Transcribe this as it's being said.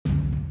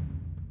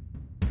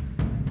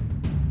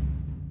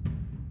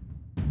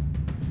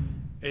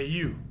Hey,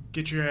 you,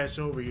 get your ass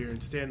over here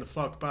and stand the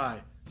fuck by.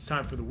 It's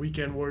time for the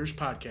Weekend Warriors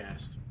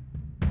podcast.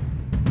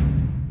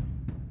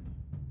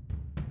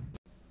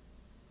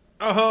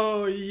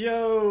 Oh,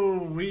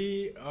 yo,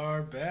 we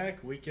are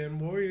back.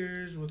 Weekend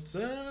Warriors, what's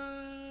up?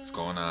 What's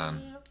going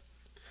on?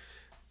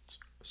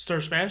 Stir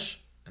Smash.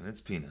 And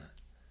it's Peanut.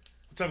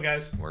 What's up,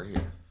 guys? We're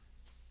here.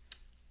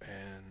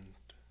 And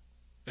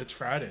it's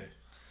Friday.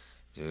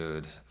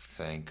 Dude,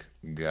 thank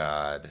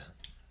God.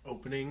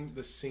 Opening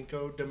the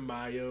Cinco de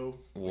Mayo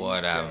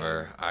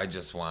Whatever. I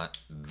just want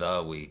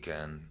the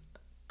weekend.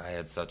 I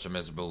had such a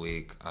miserable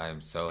week. I am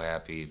so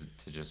happy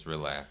to just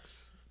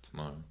relax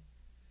tomorrow.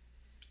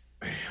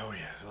 Oh,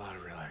 yeah, a lot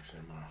of relaxing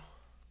tomorrow.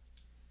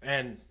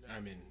 And,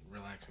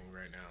 relaxing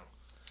right now.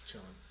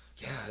 Chilling.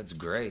 Yeah, it's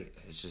great.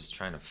 It's just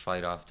trying to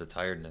fight off the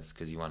tiredness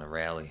because you want to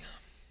rally.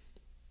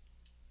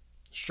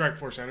 Strike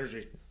Force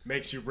energy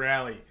makes you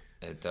rally.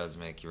 It does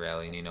make you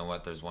rally. And you know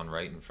what? There's one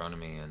right in front of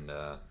me, and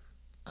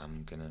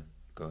I'm going to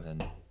go ahead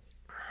and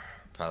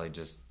probably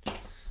just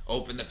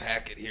open the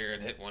packet here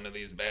and hit one of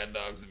these bad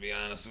dogs, to be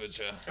honest with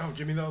you. Oh,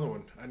 give me the other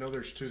one. I know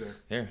there's two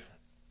there.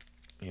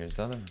 Here's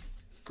the other one.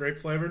 Grape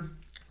flavored?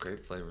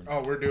 Grape flavored.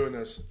 Oh, we're doing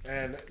this.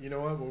 And you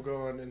know what? We'll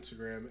go on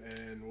Instagram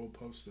and we'll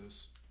post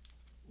this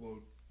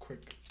little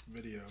quick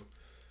video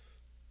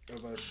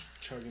of us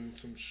chugging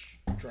some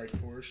Strike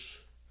Force.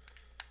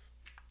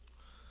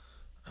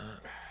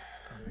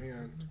 Hang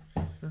on.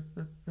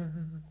 A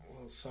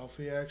little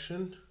selfie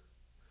action.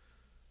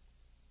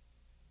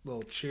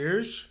 Little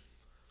cheers.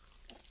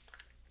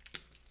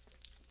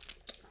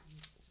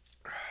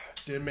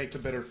 Didn't make the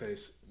bitter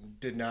face.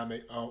 Did not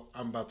make... Oh,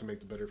 I'm about to make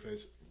the bitter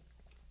face.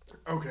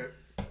 Okay.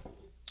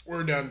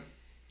 We're done.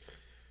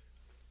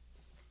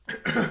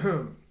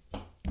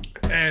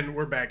 And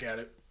we're back at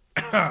it.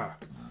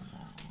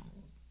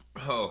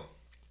 Oh,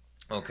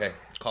 okay.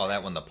 Call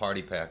that one the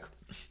party pack.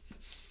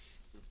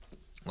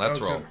 Let's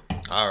roll. Good.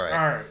 All right.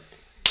 All right.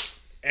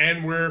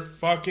 And we're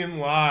fucking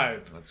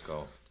live. Let's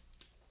go.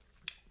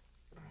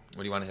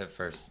 What do you want to hit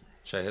first?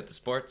 Should I hit the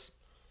sports?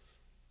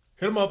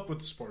 Hit them up with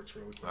the sports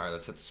really quick. All right,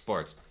 let's hit the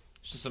sports.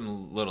 Just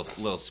some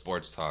little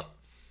sports talk.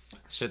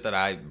 Shit that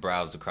I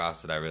browsed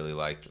across that I really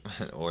liked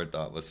or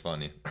thought was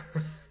funny.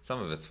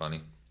 Some of it's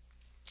funny.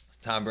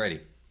 Tom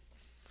Brady.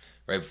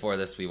 Right before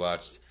this, we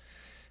watched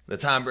the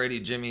Tom Brady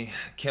Jimmy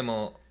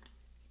Kimmel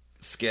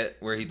skit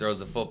where he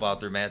throws a football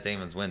through Matt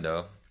Damon's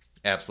window.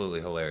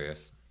 Absolutely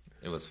hilarious.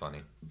 It was funny.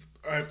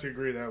 I have to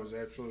agree, that was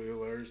absolutely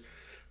hilarious.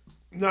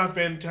 Not a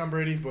fan of Tom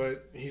Brady,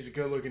 but he's a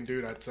good-looking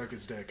dude. I'd suck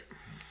his dick.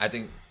 I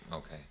think,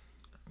 okay,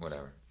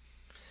 whatever.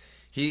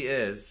 He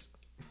is,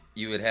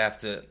 you would have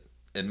to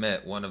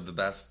admit, one of the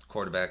best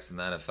quarterbacks in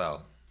the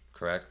NFL,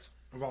 correct?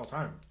 Of all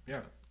time,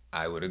 yeah.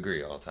 I would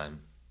agree all time.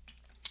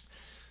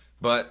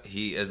 But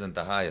he isn't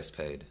the highest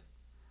paid.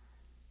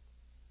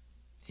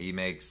 He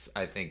makes,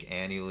 I think,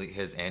 annually,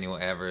 his annual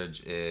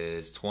average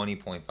is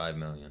 $20.5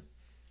 million.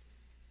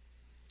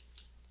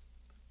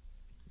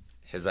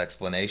 His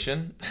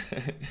explanation?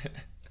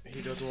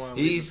 He doesn't want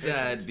to He leave the said,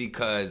 Patriots.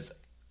 because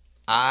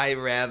I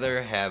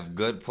rather have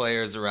good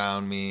players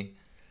around me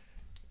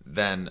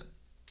than,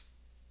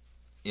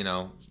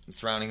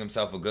 surrounding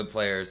himself with good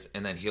players,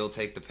 and then he'll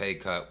take the pay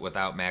cut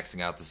without maxing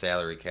out the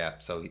salary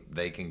cap so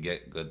they can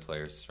get good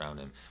players around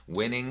him.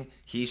 Winning,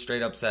 he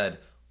straight up said,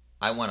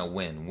 I want to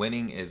win.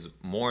 Winning is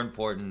more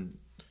important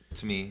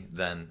to me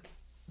than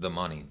the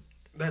money.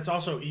 That's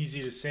also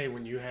easy to say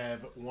when you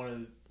have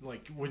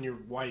when your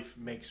wife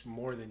makes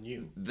more than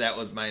you. That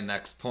was my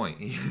next point.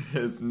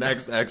 His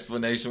next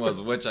explanation was,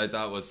 which I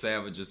thought was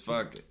savage as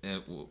fuck.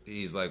 And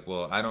he's like,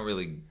 well, I don't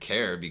really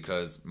care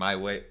because my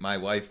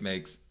wife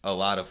makes a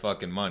lot of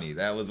fucking money.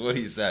 That was what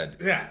he said.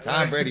 Yeah.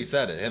 Tom Brady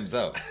said it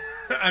himself.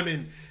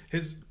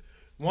 His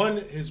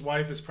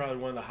wife is probably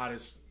one of the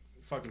hottest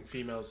fucking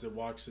females that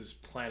walks this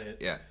planet.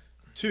 Yeah.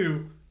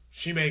 2,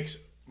 she makes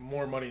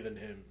more money than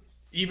him.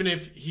 Even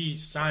if he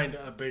signed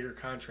a bigger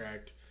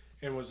contract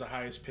and was the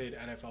highest paid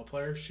NFL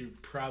player, she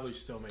would probably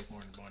still make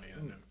more money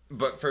than him.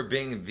 But for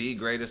being the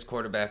greatest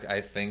quarterback,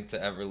 I think,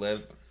 to ever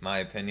live, my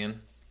opinion,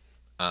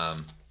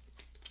 I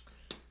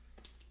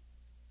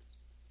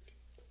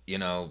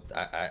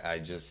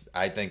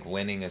think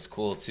winning is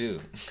cool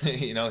too.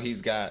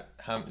 He's got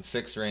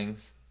 6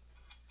 rings.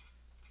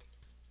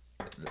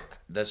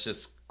 That's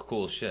just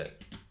cool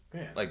shit.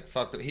 Yeah. Like,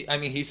 fuck.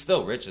 He's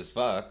still rich as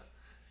fuck.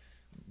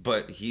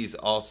 But he's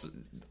also...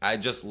 I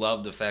just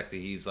love the fact that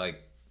he's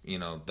like,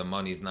 the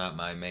money's not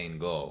my main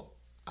goal.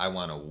 I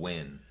want to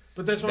win.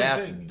 But that's what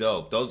I'm saying. That's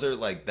dope. Those are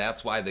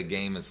that's why the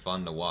game is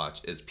fun to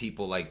watch, is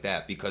people like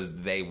that, because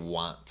they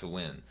want to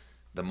win.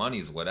 The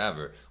money's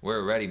whatever.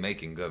 We're already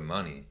making good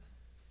money.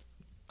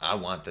 I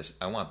want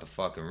the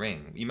fucking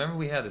ring. You remember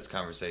we had this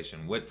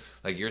conversation with,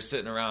 you're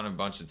sitting around a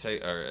bunch of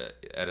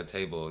at a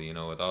table,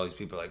 with all these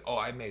people like, oh,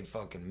 I made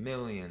fucking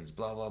millions,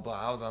 blah blah blah.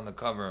 I was on the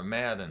cover of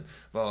Madden,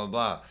 blah blah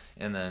blah.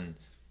 And then,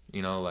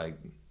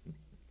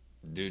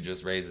 dude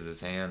just raises his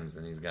hands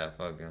and he's got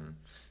fucking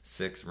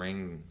 6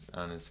 rings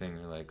on his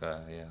finger.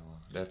 Yeah, well,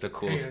 that's a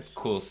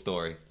cool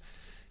story.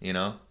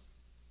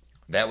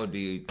 That would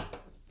be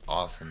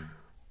awesome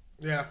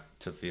Yeah.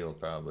 to feel,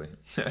 probably.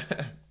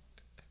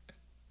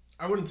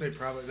 I wouldn't say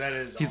probably. That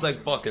is He's awesome.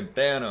 like fucking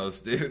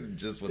Thanos, dude.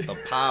 Just with the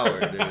power,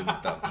 dude.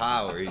 The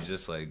power. He's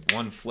just like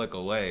one flick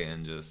away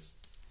and just,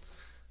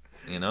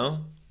 you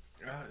know?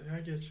 I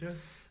get you.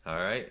 All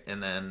right.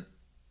 And then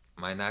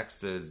my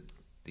next is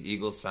the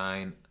Eagles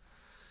sign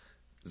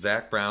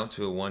Zach Brown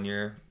to a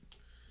 1-year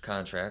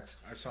contract.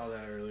 I saw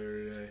that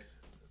earlier today.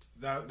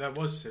 That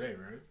was today,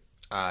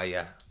 right?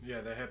 Yeah.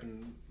 Yeah, that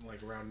happened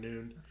like around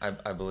noon.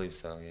 I believe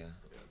so, yeah.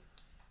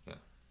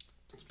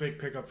 It's a big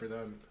pickup for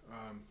them.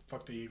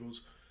 Fuck the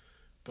Eagles.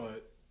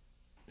 But,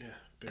 yeah,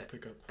 big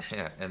pickup.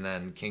 Yeah, and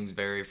then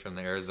Kingsbury from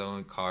the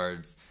Arizona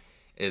Cards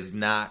is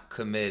not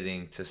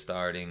committing to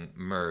starting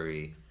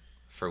Murray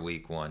for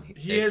week 1.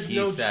 He has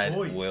no said,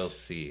 choice. We'll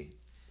see.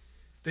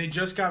 They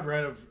just got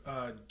rid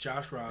of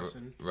Josh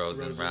Rosen.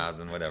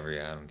 Rosen, whatever,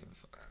 yeah, I don't give a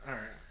fuck. All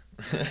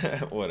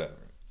right. Whatever.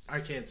 I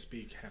can't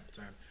speak half the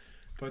time.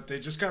 But they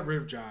just got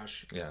rid of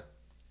Josh. Yeah.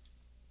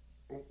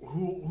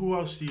 Who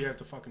else do you have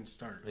to fucking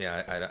start?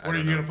 Yeah, I What are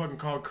you going to fucking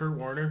call Kurt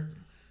Warner?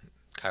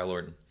 Kyle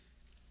Orton.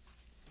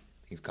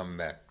 He's coming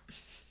back.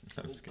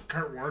 I'm just kidding.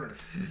 Kurt Warner.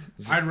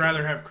 I'd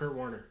rather have Kurt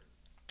Warner.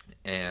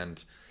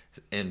 And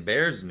in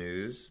Bears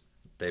news,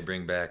 they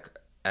bring back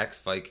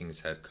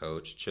ex-Vikings head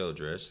coach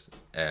Childress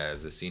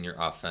as a senior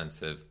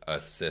offensive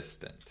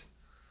assistant.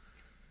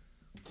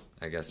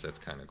 I guess that's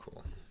kind of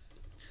cool.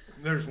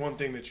 There's one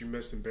thing that you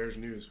missed in Bears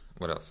news.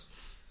 What else?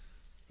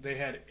 They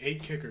had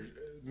 8 kickers.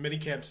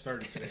 Minicamp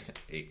started today.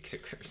 8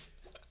 kickers.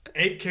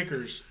 8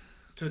 kickers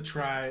to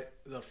try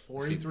the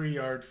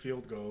 43-yard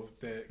field goal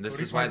that This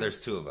Cody is why there's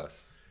 2 of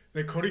us.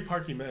 That Cody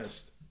Parkey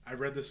missed. I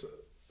read this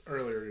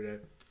earlier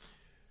today.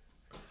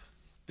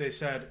 They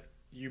said,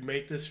 you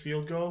make this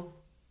field goal,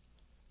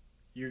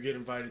 you get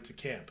invited to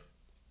camp.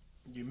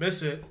 You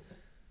miss it,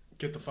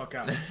 get the fuck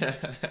out.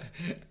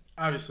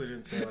 Obviously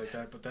didn't say it like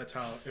that, but that's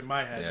how, in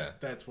my head,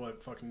 that's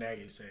what fucking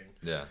Nagy's saying.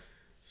 Yeah.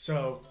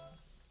 So,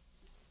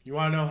 you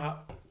want to know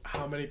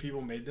how many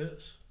people made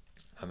this?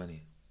 How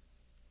many?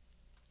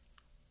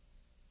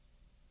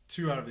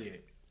 2 out of the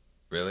 8.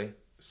 Really?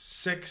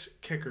 6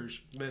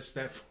 kickers missed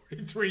that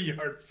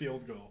 43-yard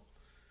field goal.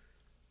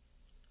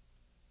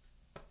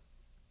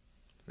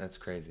 That's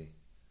crazy.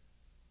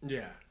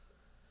 Yeah.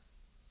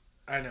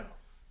 I know.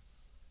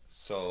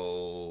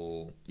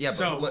 So, yeah,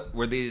 but what,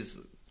 were these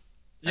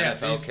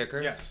NFL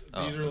kickers? Yes.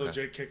 These are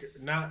legit kickers.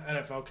 Not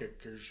NFL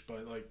kickers,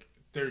 but like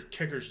they're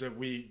kickers that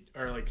we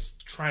are like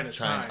trying to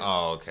sign.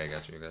 Oh, okay.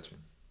 Got you.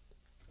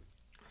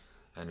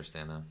 I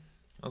understand now.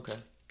 Okay.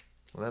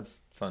 Well, that's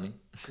funny.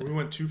 We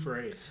went 2 for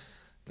 8.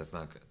 That's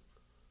not good.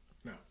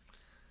 No.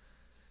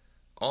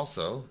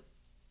 Also,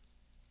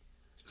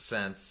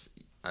 since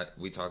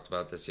we talked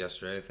about this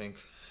yesterday, I think,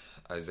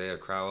 Isaiah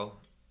Crowell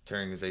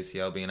tearing his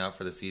ACL, being out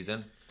for the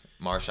season,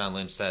 Marshawn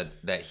Lynch said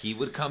that he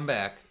would come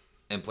back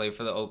and play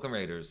for the Oakland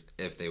Raiders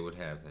if they would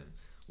have him,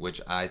 which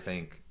I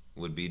think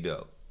would be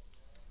dope.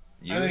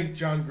 I think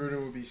John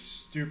Gruden would be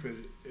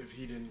stupid if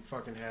he didn't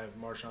fucking have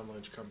Marshawn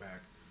Lynch come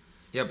back.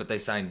 Yeah, but they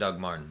signed Doug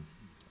Martin,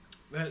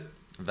 That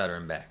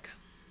veteran back.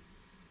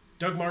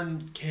 Doug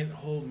Martin can't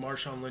hold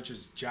Marshawn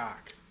Lynch's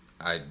jock.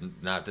 I'm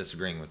not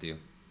disagreeing with you.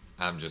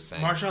 I'm just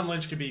saying. Marshawn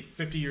Lynch could be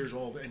 50 years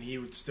old and he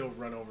would still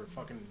run over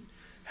fucking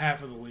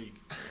half of the league.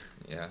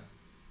 Yeah.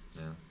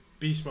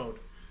 Beast mode.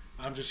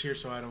 I'm just here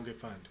so I don't get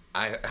fined.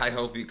 I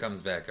hope he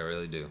comes back. I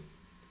really do.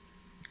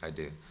 I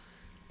do.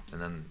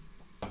 And then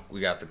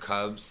we got the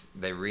Cubs.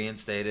 They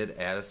reinstated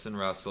Addison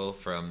Russell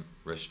from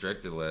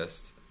restricted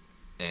list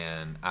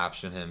and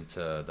optioned him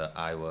to the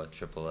Iowa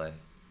AAA.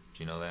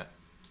 Do you know that?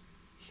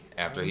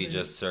 After he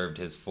just served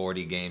his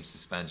 40-game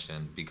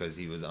suspension because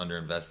he was under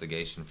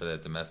investigation for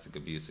that domestic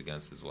abuse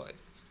against his wife.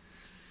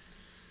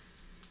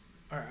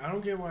 All right, I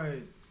don't get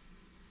why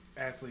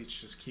athletes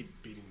just keep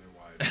beating their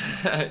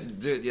wives.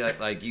 Dude,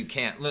 like you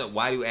can't. Look,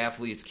 why do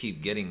athletes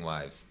keep getting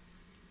wives?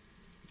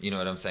 You know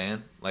what I'm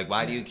saying? Like,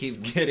 why do you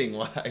keep getting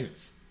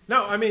wives?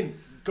 No, I mean,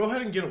 go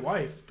ahead and get a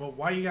wife, but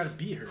why you got to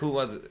beat her? Who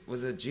was it?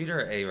 Was it Jeter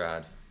or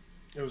A-Rod?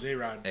 It was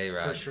A-Rod.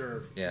 A-Rod. For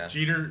sure. Yeah.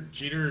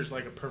 Jeter is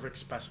like a perfect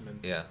specimen.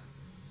 Yeah.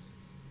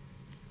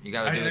 You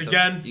gotta do it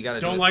again, you gotta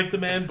don't do it, like the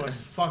man, but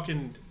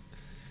fucking...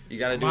 You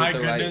gotta do my it the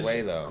goodness, right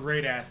way, though.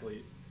 Great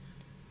athlete.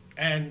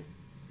 And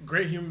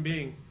great human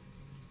being.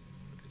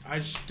 I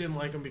just didn't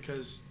like him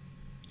because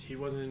he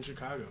wasn't in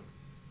Chicago.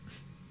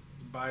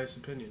 Biased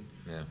opinion.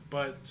 Yeah.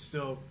 But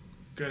still,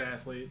 good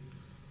athlete.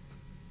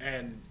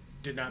 And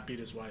did not beat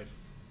his wife.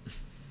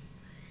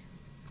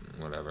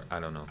 Whatever. I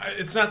don't know.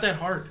 It's not that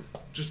hard.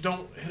 Just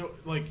don't hit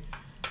like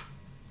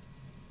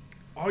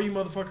all you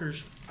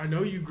motherfuckers. I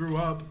know you grew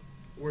up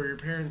where your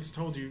parents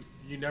told you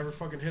you never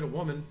fucking hit a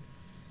woman.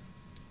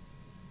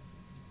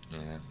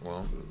 Yeah.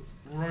 Well.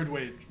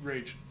 Roid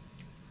rage.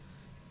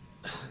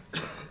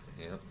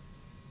 Yeah.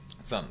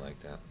 Something like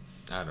that.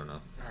 I don't know. All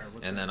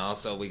right, and then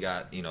also we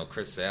got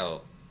Chris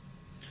Sale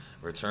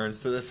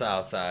returns to the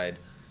South Side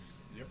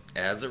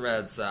as a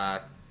Red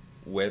Sox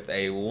with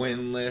a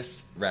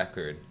winless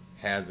record.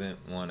 Hasn't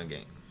won a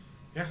game.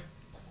 Yeah,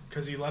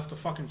 because he left the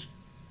fucking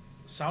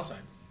South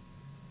Side.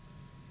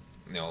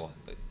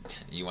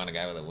 you want a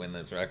guy with a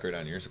winless record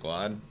on your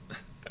squad?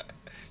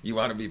 You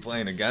want to be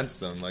playing against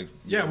them, like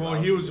yeah. Well,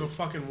 he was a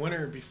fucking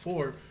winner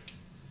before.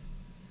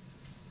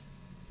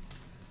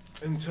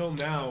 Until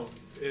now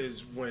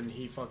is when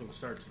he fucking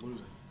starts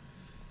losing.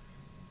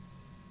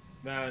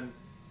 Then,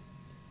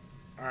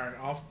 all right,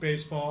 off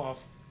baseball, off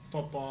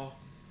football.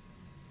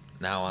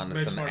 Now on to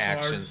Mixed some martial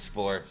action arts.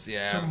 sports.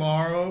 Yeah.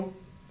 Tomorrow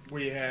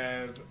we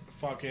have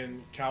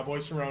fucking Cowboy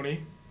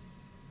Cerrone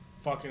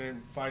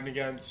fucking fighting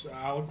against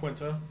Al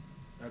Quinta.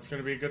 That's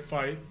going to be a good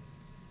fight.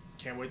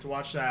 Can't wait to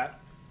watch that.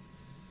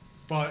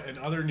 But in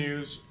other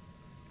news,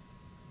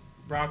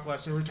 Brock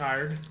Lesnar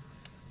retired.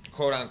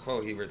 Quote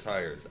unquote, he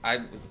retires.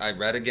 I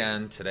read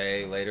again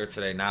today, later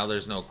today. Now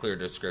there's no clear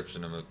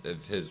description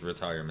of his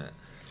retirement.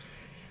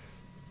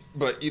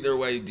 But either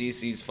way,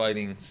 DC's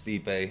fighting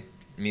Stipe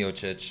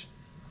Miocic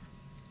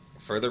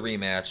for the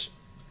rematch.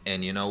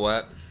 And you know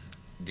what?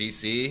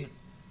 DC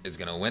is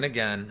going to win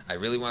again. I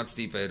really want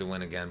Stipe to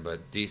win again,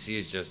 but DC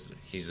is just,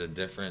 he's a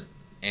different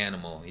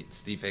animal.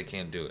 Stipe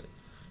can't do it.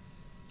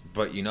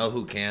 But you know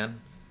who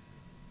can?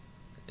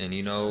 And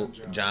you know,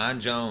 John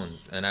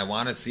Jones. And I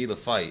want to see the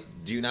fight.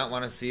 Do you not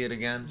want to see it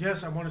again?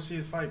 Yes, I want to see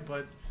the fight,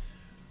 but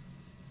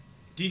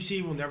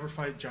DC will never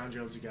fight John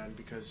Jones again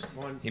because,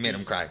 one... He made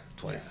him cry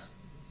twice.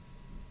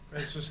 Yeah,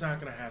 it's just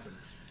not going to happen.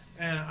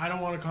 And I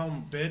don't want to call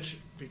him a bitch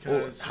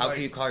because... Well, how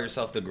can you call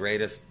yourself the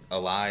greatest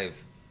alive?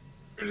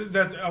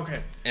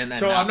 Okay. And then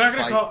so I'm not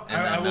going to call...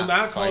 I will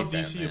not call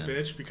DC that, a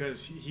bitch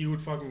because he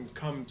would fucking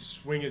come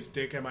swing his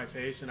dick at my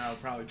face and I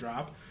would probably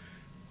drop.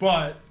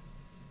 But...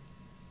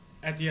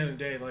 at the end of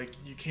the day, like,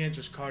 you can't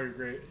just call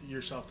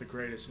yourself the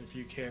greatest if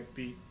you can't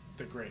beat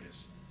the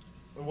greatest.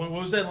 What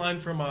was that line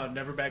from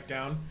Never Back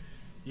Down?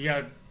 You got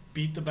to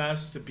beat the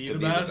best to be the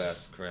best. The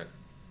best, correct.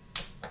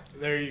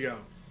 There you go.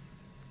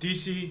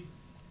 DC,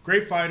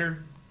 great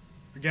fighter.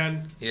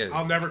 Again,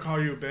 I'll never call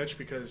you a bitch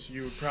because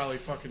you would probably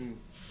fucking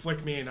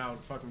flick me and I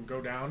would fucking go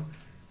down.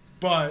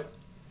 But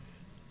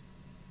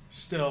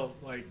still,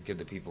 like... give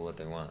the people what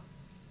they want.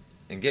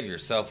 And give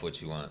yourself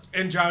what you want.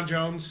 And John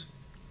Jones...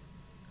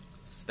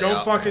 stay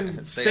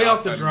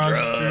off the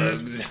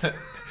drugs, dude.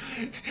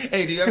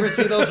 Hey, do you ever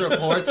see those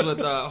reports with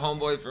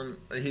homeboy from?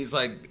 He's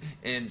like,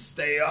 and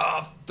stay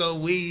off the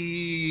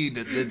weed.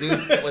 The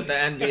dude with the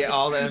NBA,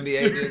 all the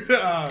NBA dudes,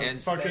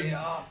 and stay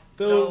off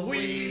the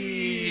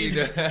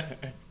weed.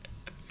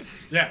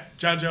 Yeah,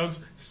 John Jones,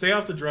 stay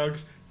off the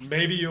drugs.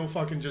 Maybe you'll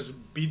fucking just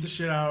beat the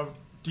shit out of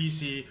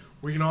DC.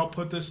 We can all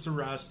put this to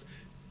rest.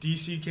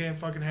 DC can't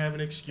fucking have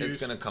an excuse. It's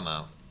gonna come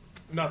out.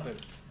 Nothing.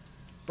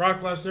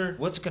 Brock Lesnar.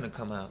 What's gonna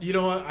come out? You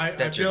know what?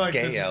 I feel like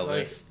gay, this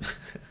Elvis. is like.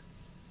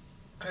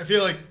 I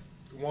feel like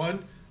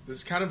this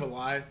is kind of a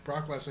lie.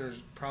 Brock Lesnar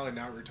is probably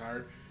not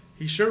retired.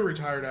 He should have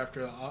retired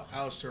after the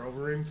Alistair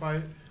Overeem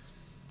fight,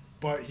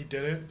 but he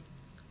didn't.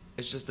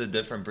 It's just a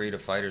different breed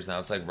of fighters now.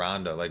 It's like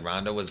Ronda. Like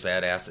Ronda was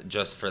badass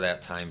just for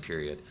that time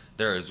period.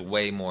 There is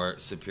way more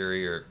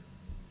superior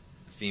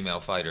female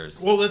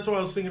fighters. Well, that's what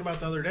I was thinking about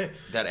the other day.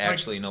 That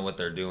actually know what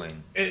they're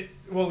doing.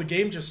 The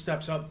game just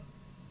steps up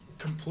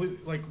completely.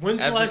 Like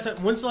when's the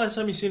last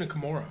time you seen a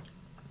Kimura?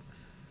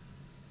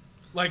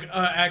 Like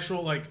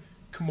actual like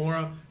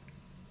Kimura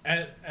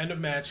at end of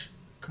match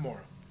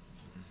Kimura.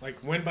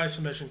 Like win by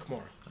submission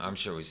Kimura. I'm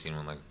sure we've seen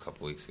one like a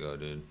couple weeks ago,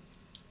 dude.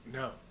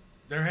 No.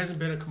 There hasn't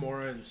been a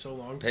Kimura in so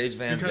long. Paige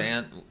Van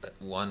Zandt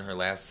won her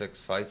last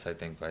 6 fights, I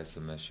think, by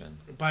submission.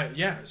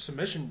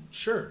 Submission,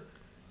 sure.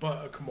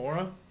 But a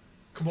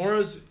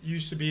Kimura's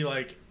used to be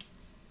like,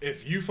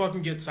 if you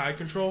fucking get side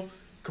control,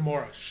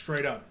 Kimura,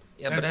 straight up.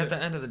 Yeah, but at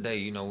the end of the day,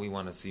 you know, we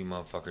want to see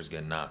motherfuckers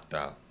get knocked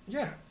out.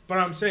 Yeah, but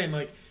I'm saying,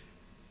 like,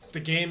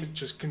 the game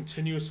just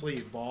continuously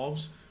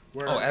evolves.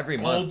 Where every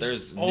month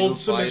there's new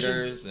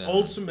fighters.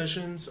 Old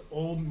submissions,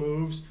 old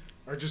moves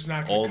are just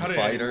not going to cut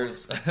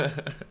fighters. it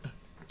anymore.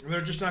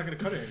 They're just not going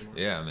to cut it anymore.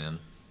 Yeah, man.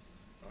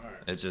 All right.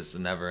 It's just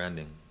never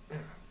ending.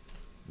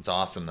 It's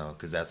awesome, though,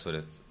 because that's what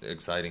it's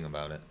exciting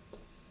about it.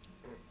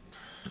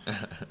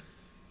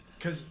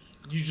 Because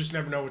you just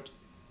never know what...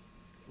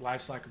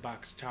 Life's like a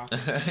box of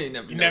chocolates. you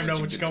never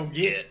know what you're going to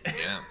get.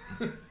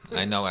 Yeah.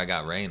 I know I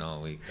got rain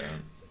all week,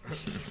 though.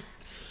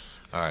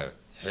 All right.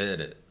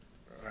 Hit it.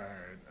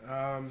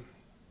 All right.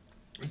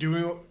 Do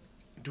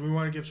we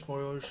want to give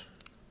spoilers?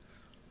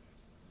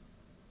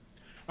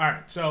 All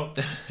right, so...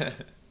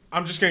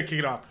 I'm just going to kick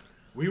it off.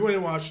 We went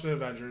and watched the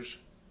Avengers.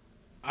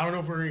 I don't know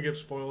if we're going to give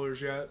spoilers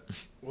yet.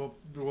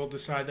 We'll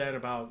decide that in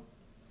about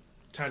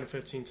 10 to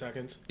 15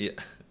 seconds. Yeah.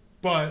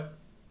 But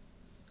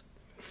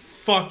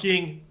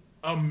fucking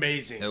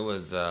amazing. It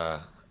was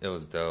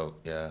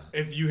dope, yeah.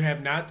 If you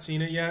have not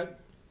seen it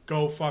yet,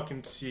 go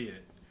fucking see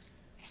it.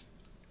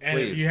 And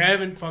Please. If you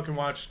haven't fucking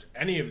watched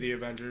any of the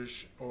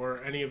Avengers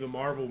or any of the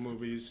Marvel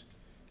movies,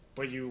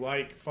 but you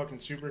like fucking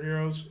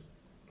superheroes,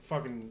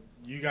 fucking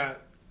you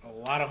got a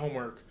lot of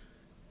homework.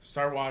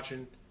 Start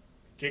watching.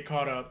 Get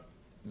caught up.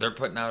 They're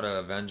putting out a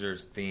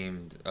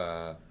Avengers-themed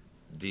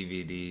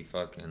DVD,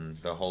 fucking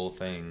the whole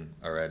thing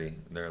already.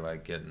 They're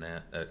like getting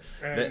that.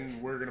 And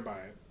we're going to buy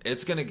it.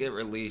 It's going to get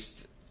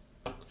released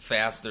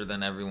faster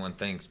than everyone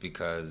thinks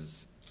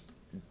because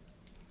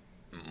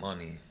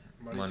money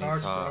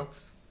talks, bro.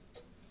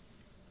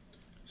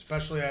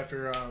 Especially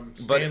after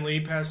Stan Lee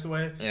passed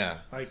away. Yeah.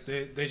 Like,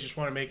 they just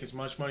want to make as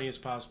much money as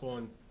possible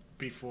and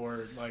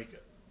before,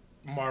 like,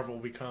 Marvel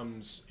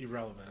becomes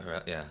irrelevant.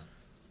 Yeah.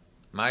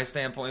 My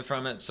standpoint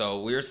from it,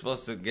 so we were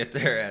supposed to get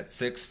there at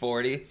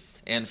 6:40,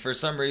 and for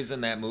some reason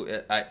that movie,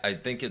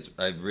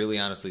 I really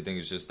honestly think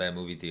it's just that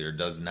movie theater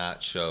does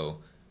not show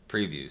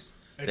previews.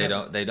 They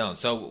don't.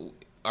 So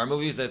our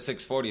movie was at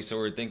 6:40, so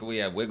we're thinking we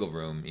had wiggle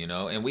room,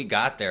 and we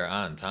got there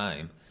on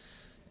time,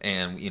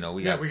 and we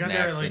got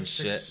snacks like and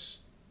shit.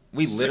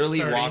 We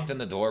literally walked in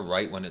the door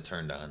right when it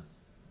turned on.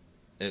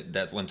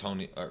 That's when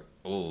Tony.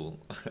 Ooh.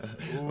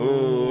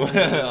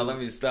 Let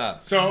me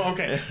stop. So,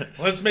 okay.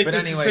 Let's make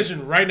this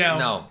decision right now.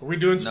 No. Are we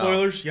doing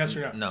spoilers? Yes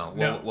or no?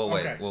 No. We'll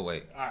wait. Okay. We'll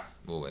wait. All right.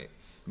 We'll wait.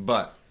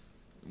 But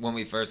when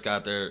we first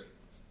got there,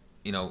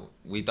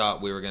 we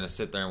thought we were going to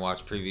sit there and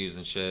watch previews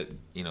and shit,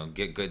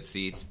 get good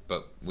seats,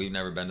 but we've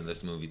never been to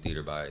this movie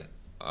theater by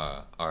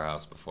our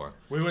house before.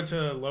 We went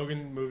to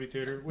Logan Movie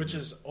Theater, which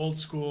is old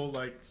school,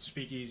 like,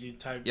 speakeasy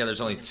type. Yeah,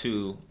 there's only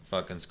 2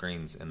 fucking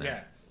screens in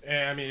there.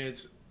 Yeah. I mean,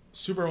 it's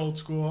super old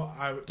school.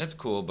 It's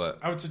cool, but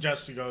I would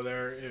suggest to go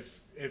there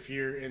if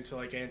you're into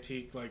like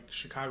antique, like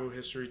Chicago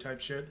history type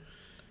shit.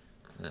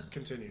 Yeah.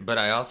 Continue. But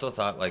I also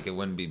thought like it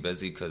wouldn't be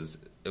busy because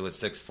it was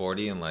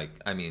 6:40 and like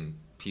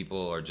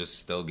people are just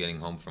still getting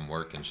home from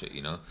work and shit,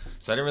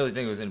 So I didn't really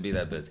think it was gonna be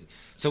that busy.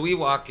 So we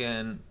walk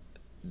in,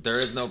 there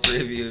is no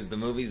previews, the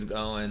movie's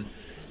going,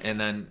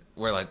 and then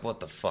we're like, what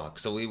the fuck?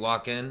 So we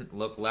walk in,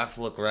 look left,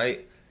 look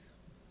right,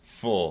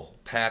 full,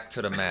 packed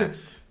to the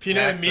max.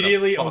 Peanut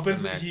immediately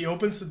opens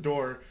the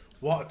door,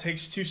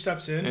 takes 2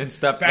 steps in, and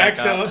steps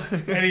backs back up,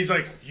 and he's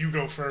like, you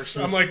go first.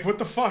 I'm like, what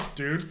the fuck,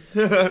 dude?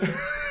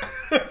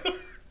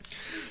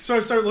 So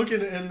I start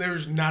looking, and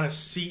there's not a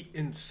seat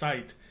in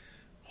sight.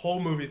 Whole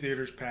movie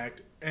theater's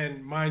packed.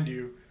 And mind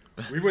you,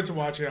 we went to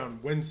watch it on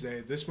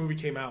Wednesday. This movie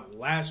came out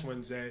last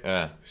Wednesday.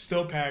 Yeah.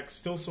 Still packed,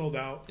 still sold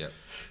out. Yep.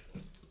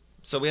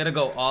 So we had to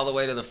go all the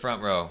way to the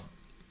front row.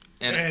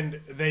 And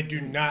they do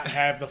not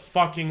have the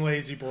fucking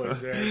Lazy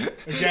Boys there.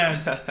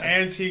 Again,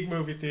 antique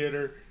movie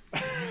theater.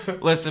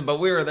 Listen, but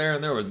we were there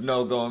and there was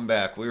no going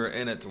back. We were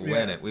in it to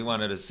win it. We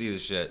wanted to see the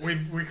shit.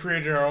 We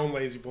created our own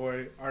Lazy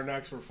Boy. Our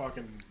necks were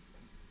fucking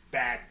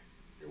back.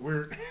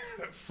 We're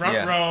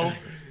front row.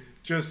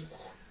 Just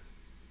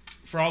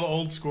for all the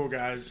old school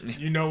guys,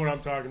 you know what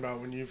I'm talking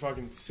about. When you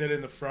fucking sit in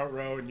the front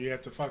row and you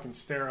have to fucking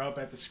stare up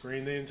at the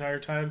screen the entire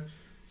time.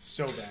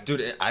 So bad.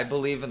 Dude, I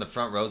believe in the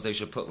front rows they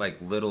should put like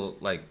little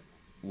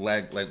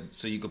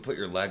so you could put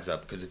your legs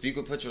up, because if you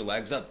could put your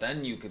legs up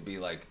then you could be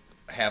like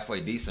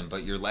halfway decent,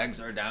 but your legs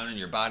are down and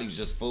your body's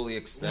just fully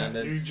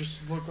extended. Yeah, you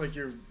just look like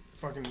you're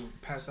fucking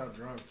passed out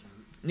drunk.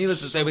 Needless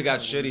to say, we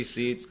got shitty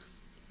seats,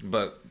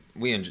 but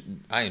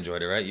I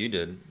enjoyed it, right? You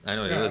did. I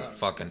know it was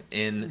fucking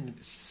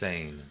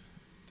insane.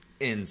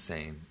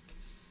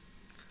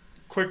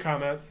 Quick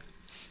comment.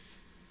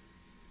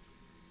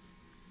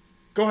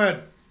 Go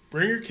ahead,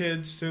 bring your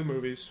kids to the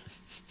movies.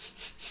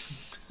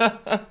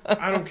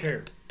 I don't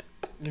care.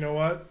 You know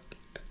what?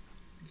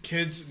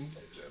 Kids,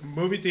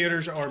 movie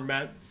theaters are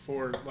meant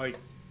for, like,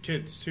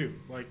 kids, too.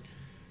 Like,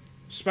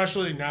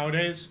 especially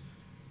nowadays,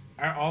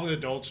 all the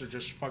adults are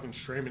just fucking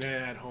streaming in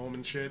at home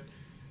and shit.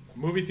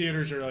 Movie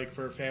theaters are, like,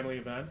 for a family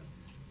event.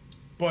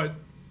 But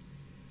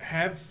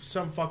have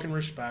some fucking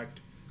respect.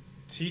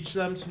 Teach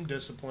them some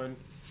discipline.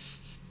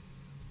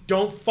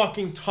 Don't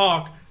fucking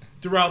talk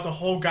throughout the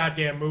whole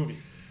goddamn movie.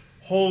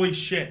 Holy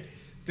shit.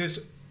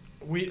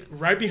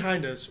 Right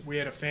behind us, we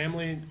had a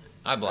family.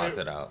 I blocked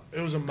it out.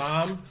 It was a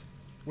mom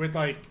with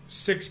like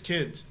 6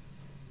 kids.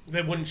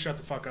 They wouldn't shut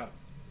the fuck up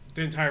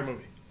the entire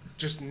movie.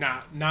 Just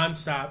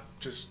non-stop,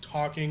 just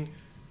talking,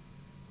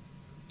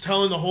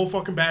 telling the whole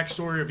fucking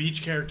backstory of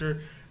each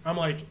character. I'm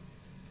like,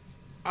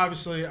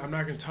 obviously, I'm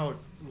not going to tell a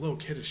little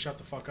kid to shut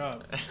the fuck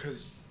up,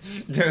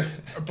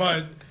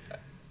 but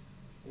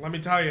let me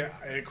tell you,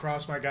 it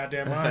crossed my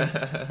goddamn mind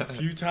a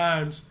few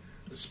times,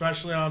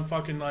 especially on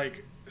fucking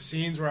like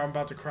scenes where I'm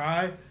about to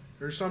cry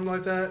or something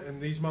like that, and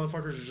these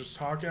motherfuckers are just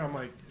talking. I'm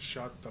like,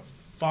 shut the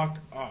fuck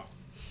up.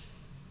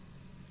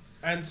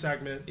 End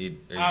segment. I'm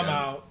done?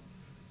 out.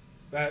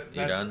 That's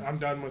done? I'm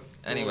done with.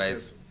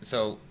 Anyways,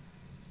 so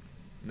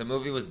the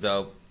movie was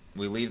dope.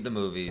 We leave the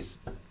movies,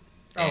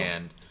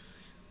 and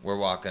we're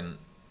walking.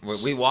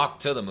 We walk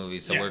to the movie,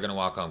 so we're gonna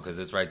walk home because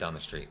it's right down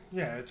the street.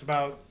 Yeah, it's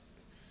about.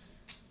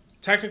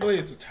 Technically,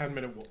 it's a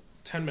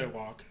 10-minute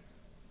walk.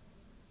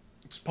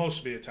 It's supposed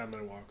to be a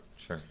 10-minute walk.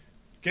 Sure.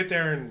 Get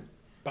there in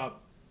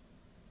about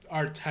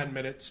our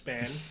 10-minute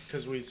span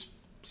because we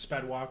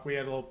sped walk. We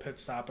had a little pit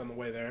stop on the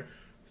way there.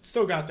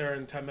 Still got there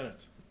in 10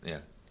 minutes. Yeah.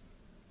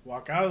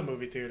 Walk out of the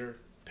movie theater.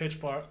 Pitch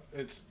black.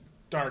 It's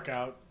dark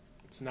out.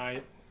 It's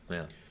night.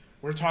 Yeah.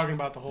 We're talking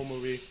about the whole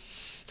movie.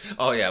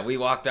 Oh, yeah. We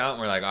walked out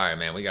and we're like, all right,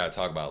 man, we got to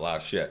talk about a lot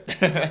of shit.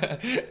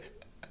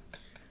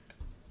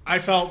 I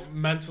felt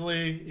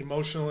mentally,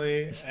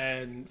 emotionally,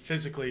 and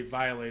physically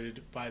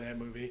violated by that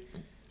movie.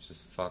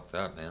 Just fucked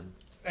up, man.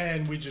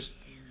 And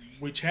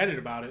we chatted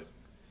about it.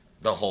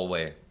 The whole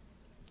way.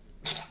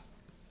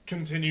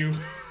 Continue.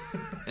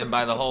 And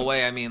by the whole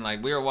way, I mean,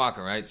 like, we were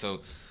walking, right?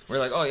 So we're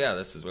like, oh, yeah,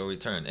 this is where we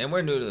turn. And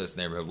we're new to this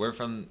neighborhood. We're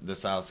from the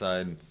south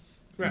side.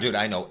 Right. Dude,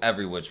 I know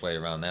every which way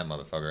around that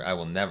motherfucker. I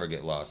will never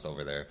get lost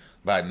over there.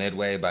 By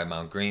Midway, by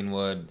Mount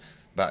Greenwood,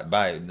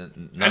 by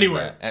none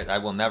Anywhere. of that. I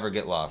will never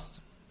get lost.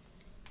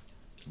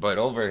 But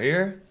over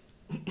here,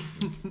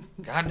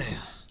 goddamn.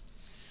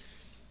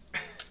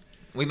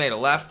 We made a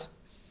left,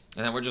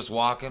 and then we're just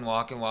walking, and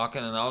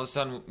all of a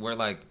sudden we're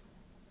like,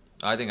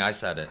 I think I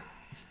said it.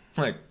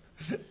 Like,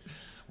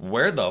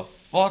 where the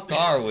fuck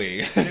are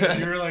we?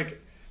 You were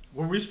like,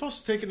 were we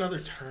supposed to take another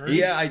turn?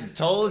 Yeah, I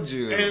told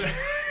you. And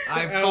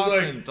I was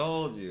fucking like,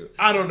 told you.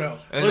 I don't know.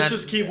 And Let's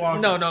just keep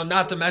walking. No,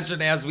 not to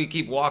mention as we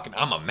keep walking,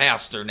 I'm a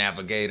master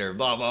navigator,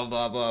 blah, blah,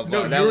 blah, blah,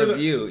 blah. No, that you were was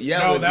the- you. Yeah,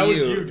 No, it was that was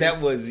you. you, dude.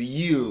 That was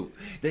you.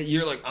 That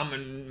you're like, I'm a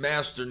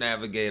master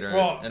navigator.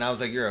 Well, and I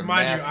was like, you're a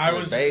mind master you, I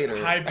was baiter.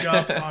 hyped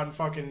up on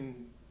fucking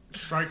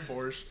Strike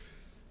Force,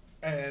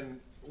 and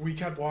we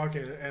kept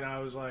walking, and I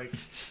was like,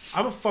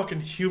 I'm a fucking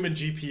human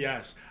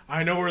GPS.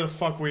 I know where the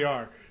fuck we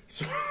are.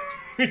 So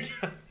we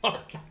kept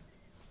walking.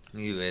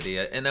 You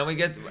idiot. And then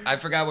I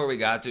forgot where we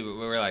got to, but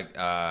we were like,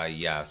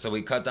 yeah. So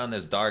we cut down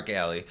this dark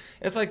alley.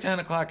 It's like 10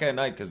 o'clock at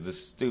night because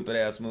this stupid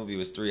ass movie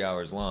was 3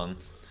 hours long.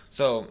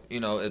 So,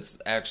 it's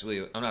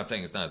actually, I'm not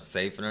saying it's not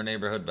safe in our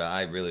neighborhood, but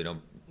I really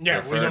don't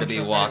prefer to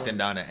be walking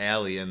down an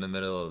alley in the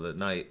middle of the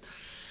night.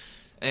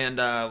 And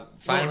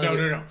finally.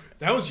 No.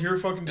 That was your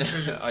fucking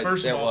decision.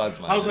 First of all, was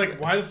my I was decision.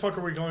 like, why the fuck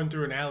are we going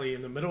through an alley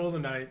in the middle of the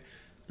night?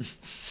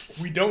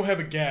 We don't have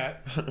a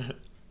gat.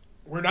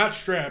 We're not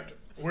strapped.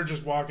 We're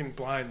just walking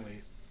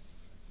blindly.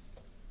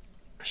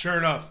 Sure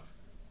enough,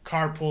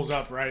 car pulls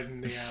up right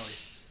in the alley.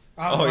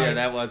 I'm Oh, like, yeah,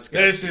 that was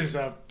sketchy. This is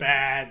a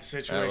bad That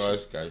situation.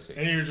 was crazy.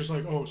 And you're just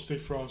like, oh, stay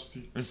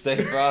frosty. Stay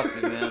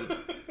frosty, man.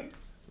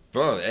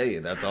 Bro, hey,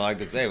 that's all I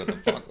could say. What the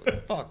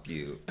fuck? Fuck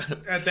you.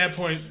 At that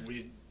point,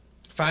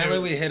 Finally,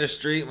 we hit a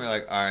street, and we're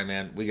like, all right,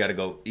 man, we got to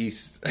go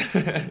east.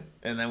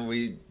 And then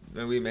we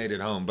made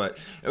it home. But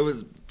it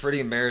was pretty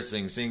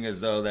embarrassing, seeing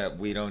as though that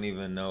we don't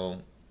even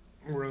know.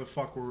 where the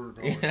fuck we were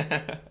going.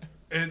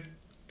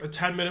 A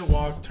 10-minute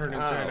walk turned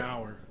into an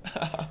hour.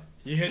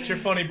 You hit your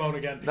funny bone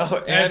again. No,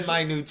 and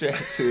my new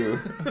tattoo.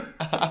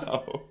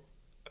 Ow.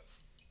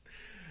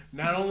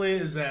 Not only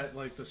is that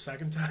like the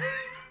second time.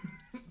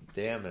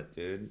 Damn it,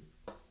 dude.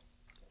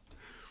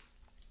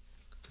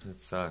 It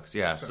sucks.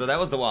 Yeah, so that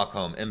was the walk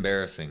home.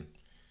 Embarrassing.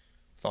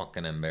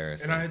 Fucking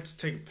embarrassing. And I had to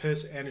take a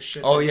piss and a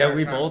shit. Oh, the yeah, entire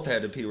we time. both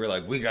had to pee. We're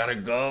like, we gotta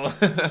go.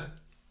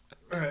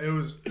 It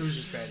was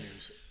just bad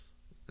news.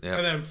 Yeah.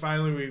 And then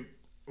finally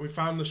we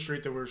found the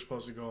street that we were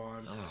supposed to go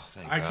on. Oh,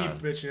 thank I God.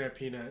 keep bitching at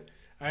Peanut.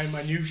 I had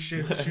my new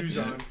shit shoes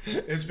on.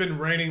 It's been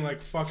raining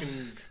like fucking.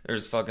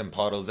 There's fucking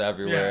puddles Yeah,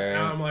 everywhere. and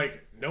I'm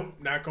like, nope,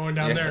 not going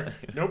down Yeah. there.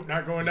 Nope,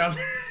 not going down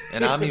there.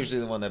 And I'm usually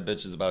the one that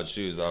bitches about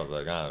shoes. I was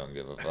like, I don't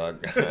give a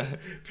fuck.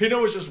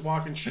 Peanut was just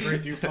walking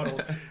straight through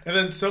puddles. And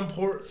then some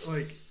poor,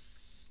 like,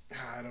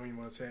 I don't even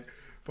want to say it,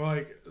 but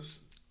like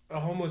a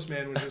homeless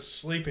man was just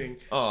sleeping.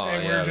 Oh,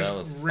 and yeah, we're that just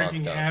was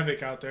wreaking fucked up.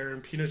 havoc out there.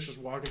 And Peanut's just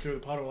walking through the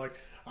puddle like,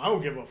 I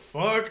don't give a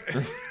fuck.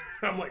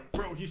 I'm like,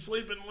 bro, he's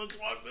sleeping. Let's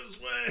walk this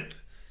way.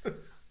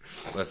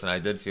 Listen, I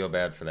did feel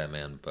bad for that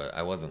man, but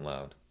I wasn't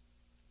loud.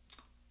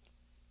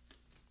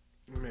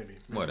 Maybe.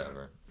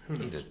 Whatever. Who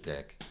knows? Eat a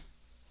dick.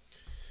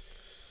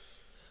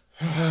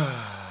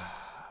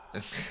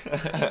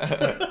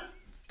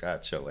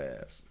 Got your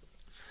ass.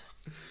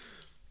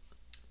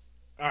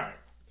 All right.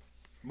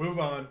 Move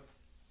on.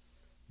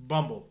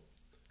 Bumble.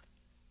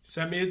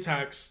 Sent me a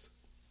text.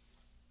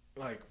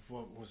 Like,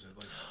 what was it?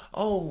 Like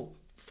Oh,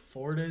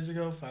 4 days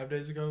ago? 5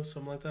 days ago?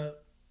 Something like that?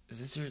 is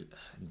this your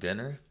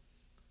dinner?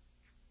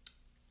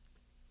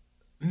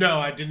 No,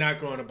 I did not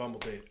go on a Bumble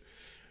date.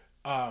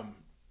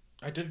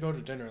 I did go to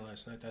dinner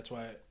last night. That's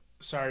why.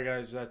 Sorry,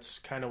 guys. That's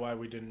kind of why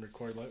we didn't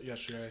record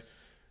yesterday.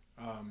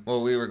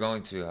 Well, we were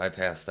going to. I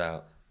passed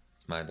out.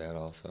 It's my bad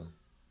also.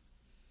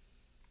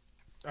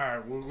 All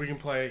right, well, we can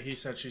play he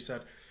said, she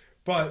said.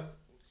 But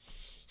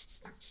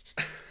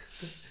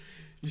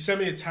you sent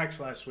me a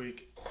text last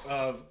week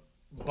of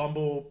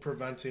Bumble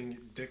preventing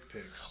dick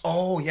pics.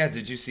 Oh, yeah.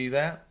 Did you see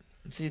that?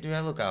 See, dude,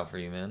 I look out for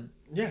you, man.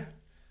 Yeah.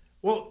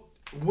 Well,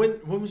 when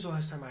was the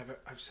last time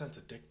I've sent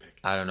a dick pic?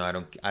 I don't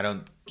know. I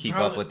don't keep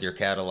Probably- up with your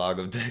catalog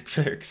of dick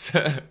pics.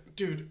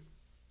 Dude,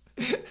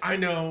 I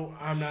know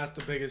I'm not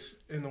the biggest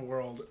in the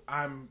world.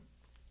 I'm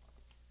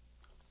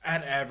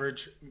at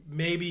average,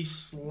 maybe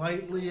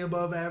slightly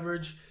above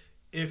average,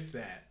 if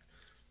that.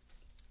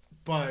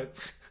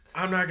 But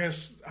I'm not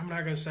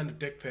gonna send a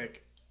dick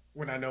pic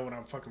when I know what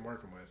I'm fucking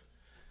working with.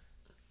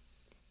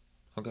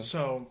 Okay.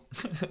 So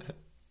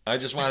I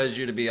just wanted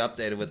you to be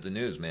updated with the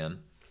news, man.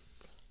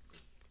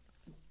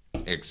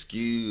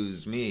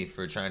 Excuse me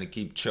for trying to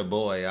keep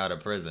Chaboy out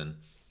of prison.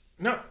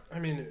 no, I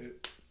mean,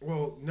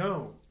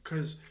 no,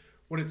 because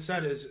what it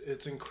said is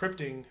it's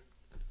encrypting.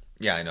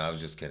 Yeah, I know. I was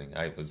just kidding.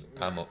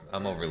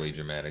 I'm overly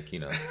dramatic, you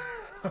know.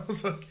 I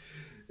was like,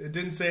 It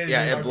didn't say anything.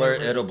 Yeah,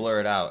 about it'll blur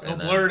it out. It'll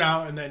blur it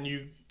out, and then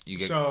you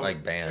get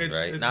like banned,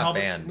 right? Not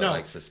banned, but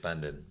like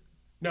suspended.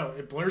 No,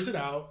 it blurs it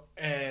out,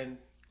 and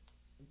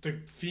the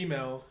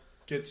female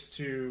gets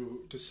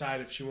to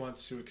decide if she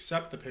wants to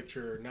accept the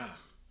picture or not.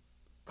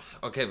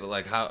 Okay, but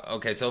like how?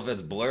 Okay, so if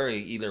it's blurry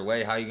either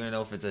way, how are you gonna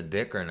know if it's a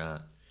dick or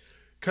not?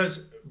 Because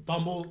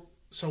Bumble.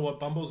 So what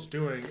Bumble's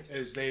doing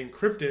is they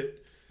encrypt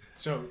it,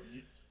 so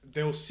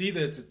they'll see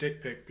that it's a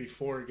dick pic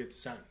before it gets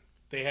sent.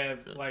 They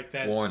have like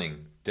that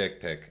warning,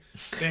 dick pic.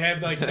 They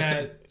have like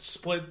that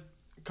split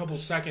couple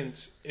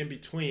seconds in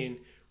between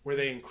where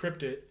they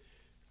encrypt it.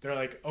 They're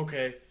like,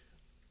 okay,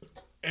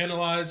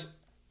 analyze.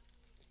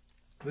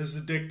 This is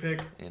a dick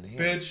pic,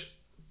 bitch.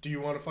 Do you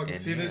want to fucking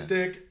see this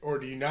dick, or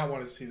do you not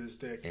want to see this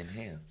dick?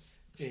 Enhance.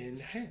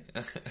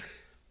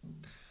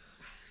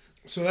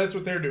 So that's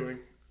what they're doing.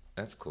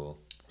 That's cool.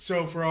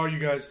 So for all you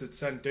guys that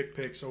send dick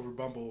pics over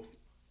Bumble,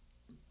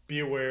 be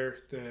aware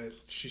that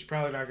she's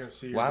probably not going to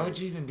see your Why dick. would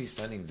you even be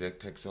sending dick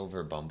pics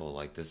over Bumble?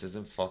 Like, this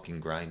isn't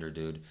fucking Grindr,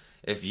 dude.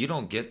 If you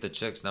don't get the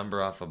chick's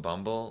number off of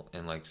Bumble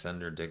and, like,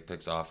 send her dick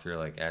pics off your,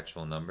 like,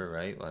 actual number,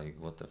 right? Like,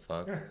 what the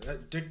fuck? Yeah,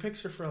 dick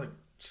pics are for, like,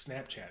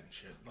 Snapchat and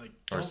shit. Like,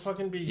 don't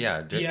fucking be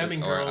DMing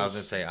DMing girls. Or I was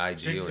going to say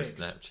IG or pics.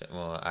 Snapchat.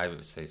 Well, I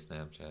would say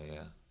Snapchat,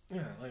 yeah.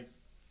 Yeah, like,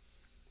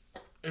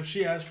 if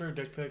she asks for a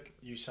dick pic,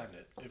 you send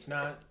it. If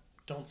not,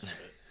 don't send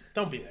it.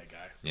 Don't be that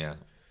guy. Yeah.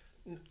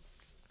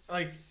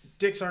 Like,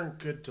 dicks aren't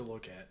good to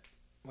look at.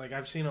 Like,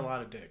 I've seen a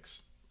lot of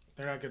dicks.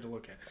 They're not good to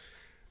look at.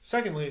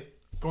 Secondly,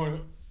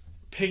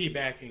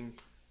 piggybacking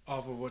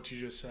off of what you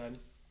just said,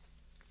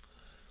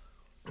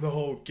 the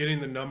whole getting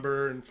the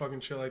number and fucking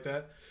shit like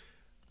that.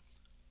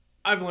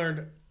 I've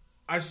learned,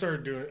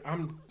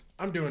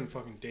 I'm doing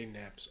fucking dating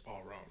apps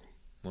all wrong.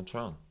 What's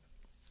wrong?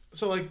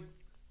 So, like,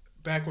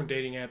 back when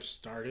dating apps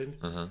started,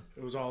 Uh-huh.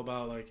 it was all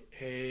about, like,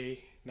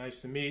 hey,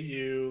 nice to meet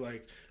you,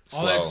 like,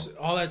 Slow.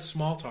 all that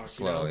small talk.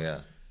 Slow, you know?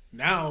 yeah.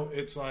 Now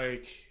it's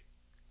like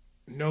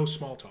no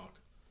small talk.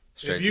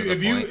 Straight to the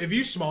point. If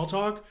you small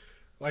talk,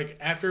 like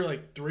after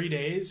like 3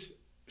 days,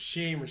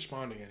 she ain't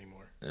responding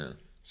anymore. Yeah.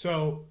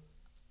 So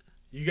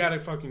you got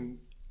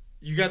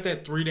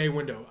that 3-day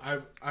window.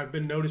 I've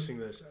been noticing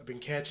this. I've been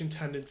catching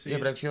tendencies. Yeah,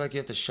 but I feel like you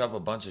have to shove a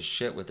bunch of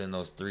shit within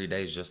those 3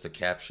 days just to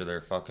capture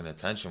their fucking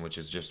attention, which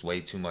is just way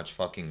too much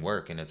fucking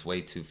work, and it's way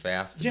too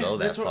fast to go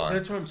that far.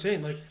 That's what I'm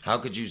saying. Like, how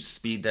could you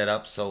speed that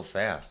up so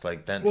fast?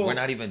 Like, then we're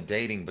not even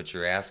dating, but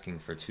you're asking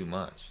for too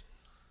much.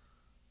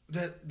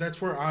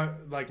 That's where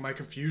my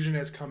confusion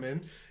has come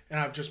in, and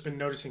I've just been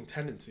noticing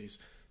tendencies.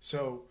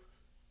 So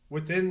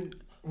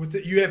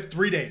you have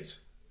 3 days,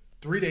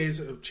 3 days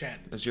of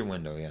chatting. That's your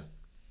window, yeah.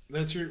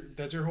 That's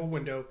your whole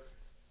window.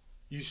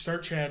 You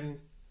start chatting,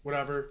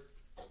 whatever.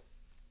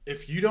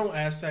 If you don't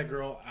ask that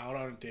girl out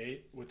on a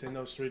date within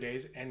those 3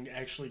 days and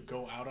actually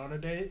go out on a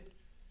date,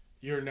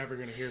 you're never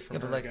going to hear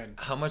from her again.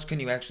 How much can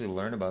you actually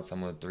learn about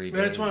someone with 3 days?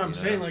 That's what I'm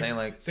saying.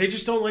 Like, they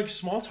just don't like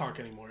small talk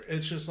anymore.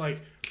 It's just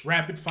like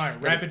rapid fire.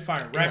 But rapid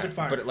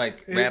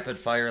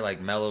fire,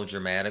 like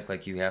melodramatic.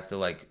 Like you have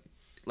to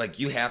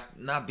you have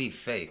not be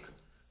fake,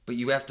 but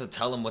you have to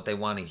tell them what they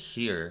want to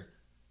hear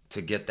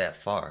to get that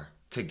far.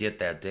 To get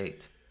that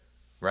date,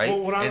 right?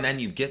 And then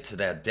you get to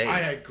that date.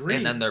 I agree.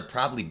 And then they're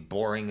probably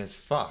boring as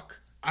fuck.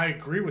 I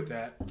agree with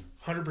that,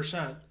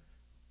 100%.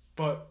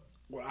 But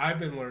what I've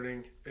been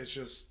learning is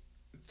just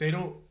they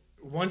don't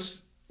once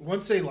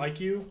they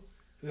like you,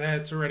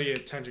 that's already an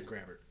attention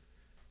grabber.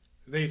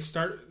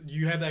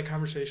 You have that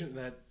conversation,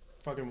 that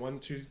fucking 1,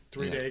 2,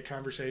 3 day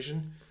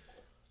conversation.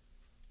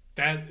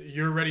 That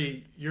you're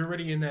already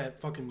in that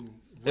fucking.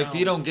 If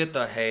you don't get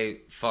the, hey,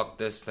 fuck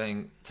this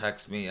thing,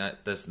 text me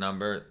at this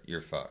number,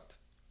 you're fucked.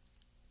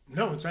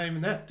 No, it's not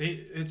even that.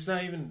 It's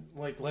not even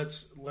like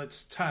let's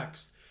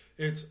text.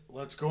 It's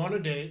let's go on a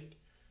date.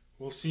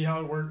 We'll see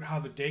how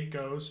the date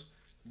goes.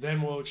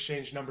 Then we'll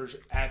exchange numbers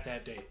at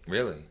that date.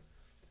 Really?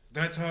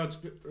 That's how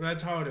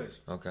it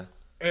is. Okay.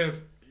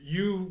 If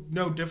you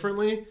know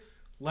differently,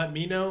 let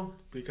me know,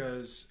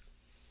 because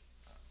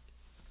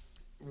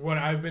what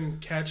I've been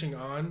catching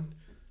on.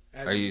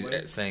 Are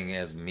you saying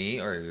as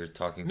me, or you're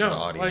talking to the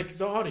audience? No, like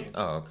the audience.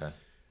 Oh, okay.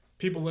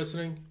 People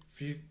listening,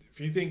 if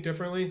you think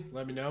differently,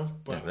 let me know.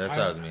 But that's what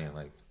I was meaning.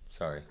 Like,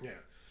 sorry.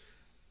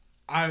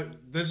 Yeah.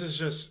 This is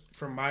just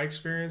from my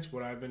experience,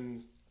 what I've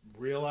been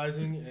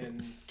realizing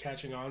and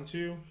catching on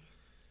to.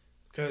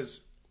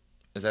 Because.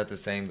 Is that the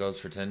same goes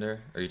for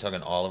Tinder? Are you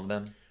talking all of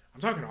them?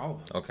 I'm talking all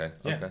of them. Okay.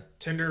 Yeah. Okay.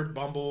 Tinder,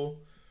 Bumble.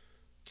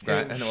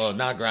 Well,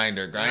 not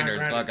Grindr. Grindr's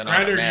fucking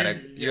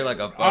automatic. You're like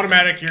a fucking...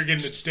 automatic. You're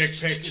getting a dick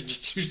pic in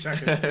 2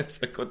 seconds. It's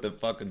like with the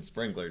fucking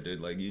sprinkler, dude.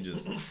 Like you're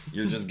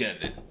just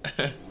getting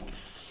it.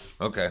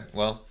 Okay,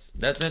 well,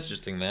 that's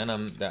interesting, man.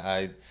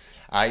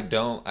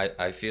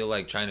 I feel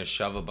like trying to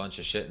shove a bunch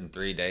of shit in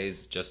 3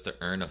 days just to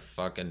earn a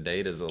fucking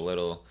date is a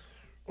little.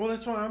 Well,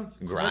 that's what I'm.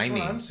 Grimy.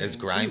 That's what I'm saying is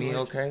grimy too,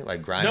 okay?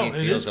 Like grimy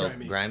feels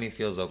grimy. Grimy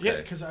feels okay.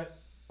 Yeah, because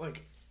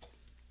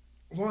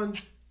one.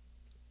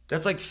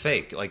 That's like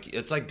fake. Like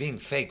it's like being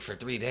fake for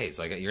 3 days.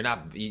 Like you're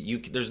not. You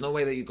there's no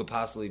way that you could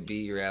possibly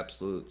be your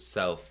absolute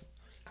self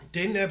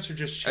Dating apps are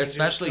just changing,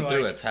 especially to,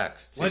 through like, a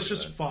text. Let's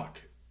just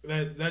fuck.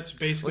 That's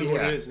basically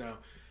what it is now.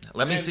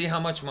 Let me see how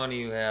much money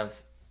you have.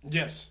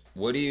 Yes.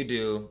 What do you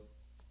do?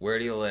 Where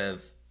do you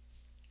live?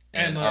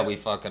 And are we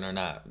fucking or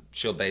not?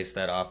 She'll base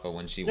that off of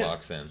when she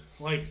walks in.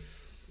 Like,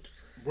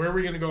 where are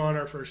we going to go on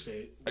our first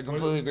date? I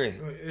completely agree.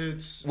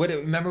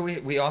 Remember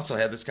we also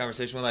had this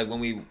conversation with, like, when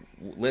we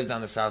lived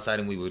on the south side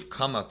and we would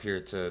come up here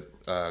to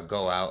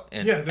go out.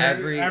 And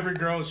every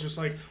girl is just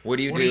like, what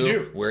do you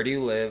do? Where do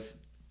you live?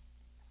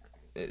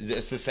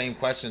 It's the same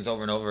questions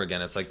over and over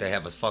again. It's like they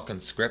have a fucking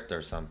script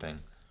or something.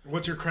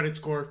 What's your credit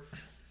score?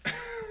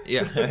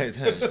 Yeah.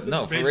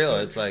 No, for real.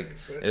 It's like,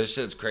 this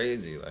shit's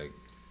crazy. Like,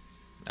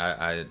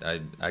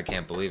 I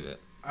can't believe it.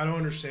 I don't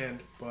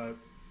understand, but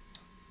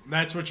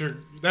that's what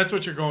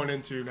you're going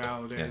into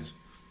nowadays.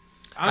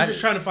 Yeah. I'm just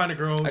trying to find a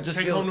girl,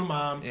 take home to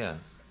mom. Yeah.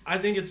 I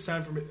think it's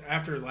time for me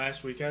after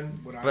last weekend.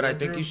 I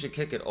think you should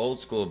kick it old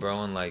school,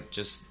 bro, and like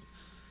just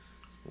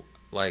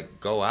like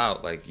go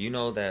out. Like, you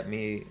know that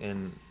me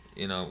and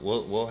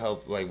we'll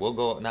help. Like, we'll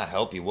go, not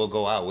help you. We'll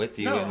go out with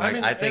you. No, and like,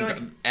 I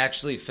think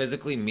actually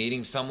physically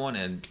meeting someone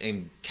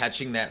and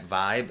catching that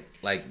vibe,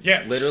 like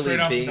literally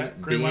being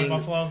Great White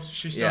Buffalo.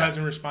 She still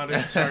hasn't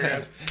responded. Sorry,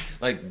 guys.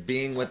 Like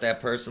being with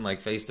that person,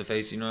 like face to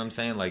face. You know what I'm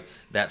saying? Like,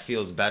 that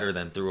feels better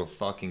than through a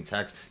fucking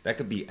text. That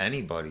could be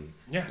anybody.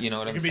 Yeah, you know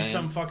what I'm saying? It could be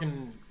some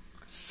fucking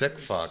sick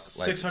fuck,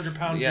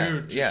 600-pound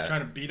dude just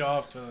trying to beat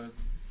off to.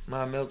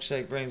 My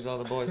milkshake brings all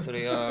the boys to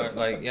the yard.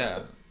 Like, yeah.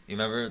 You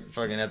remember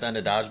fucking at the end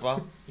of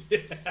Dodgeball? Yeah.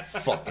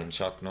 Fucking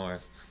Chuck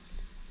Norris.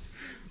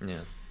 Yeah.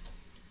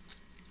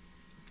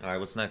 All right,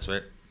 what's next,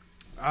 Rick?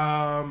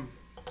 Well,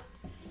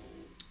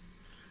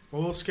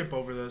 we'll skip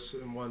over this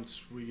and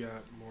once we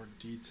got more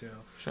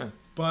detail. Sure.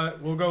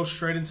 But we'll go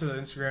straight into the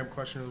Instagram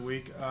question of the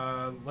week.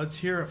 Let's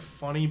hear a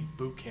funny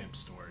boot camp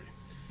story.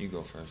 You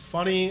go first.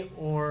 Funny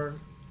or...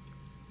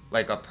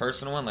 Like a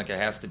personal one? Like it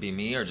has to be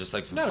me or just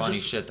like some funny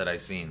shit that I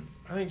seen?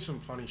 I think some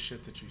funny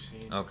shit that you've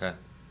seen. Okay.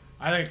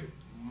 I think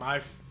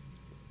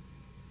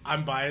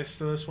I'm biased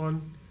to this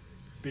one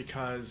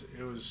because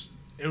it was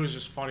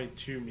just funny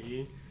to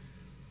me.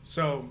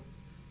 So,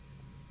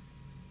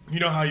 you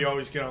know how you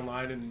always get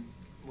online and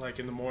like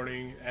in the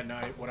morning, at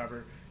night,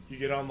 whatever, you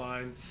get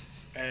online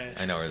and...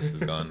 I know where this is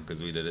going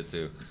because we did it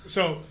too.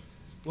 So,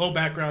 little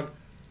background.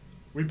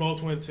 We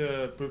both went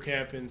to boot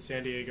camp in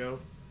San Diego,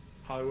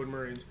 Hollywood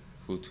Marines.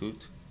 Hoot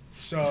hoot.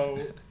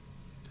 So,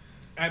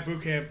 at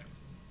boot camp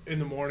in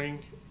the morning,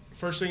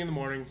 first thing in the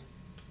morning,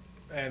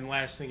 and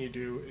last thing you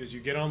do is you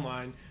get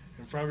online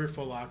in front of your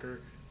Foot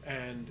Locker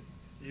and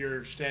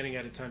you're standing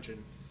at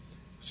attention.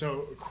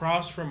 So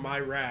across from my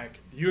rack,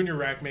 you and your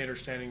rack mate are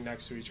standing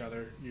next to each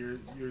other. You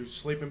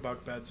sleep in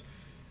bunk beds.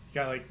 You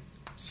got like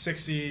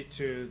 60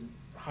 to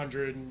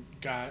 100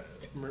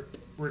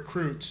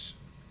 recruits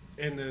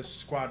in this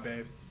squad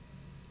bay,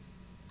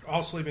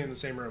 all sleeping in the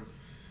same room.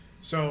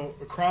 So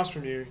across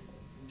from you,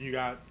 you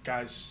got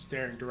guys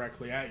staring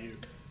directly at you.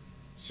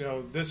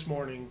 So this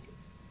morning,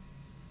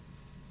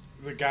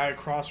 the guy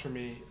across from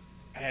me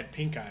had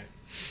pink eye.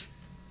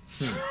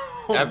 So,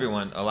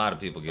 a lot of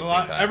people get pink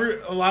eye.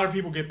 A lot of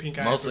people get pink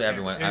eye. Mostly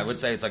everyone. I would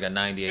say it's like a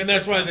 98%. And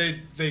that's why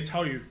they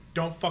tell you,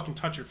 don't fucking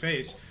touch your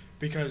face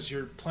because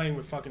you're playing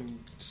with fucking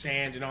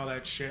sand and all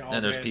that shit.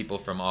 And there's people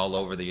from all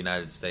over the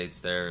United States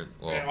there.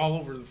 Well, all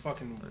over the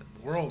fucking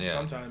world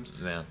sometimes.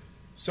 Yeah.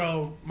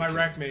 So my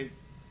rack mate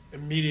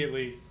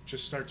immediately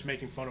just starts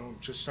making fun of him,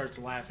 just starts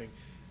laughing.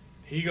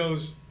 He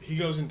goes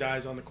and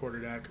dies on the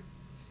quarterdeck.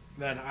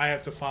 Then I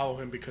have to follow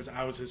him because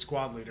I was his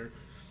squad leader.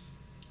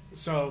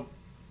 So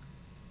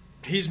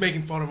he's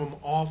making fun of him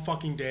all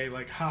fucking day,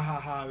 like, ha ha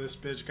ha, this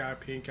bitch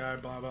got pink eye,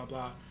 blah blah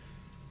blah.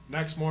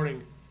 Next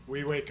morning,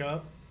 we wake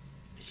up,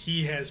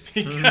 he has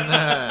pink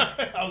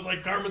eye. I was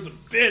like, Karma's a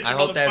bitch. I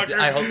hope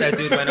that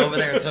dude went over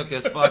there and took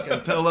his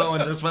fucking pillow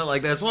and just went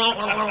like this,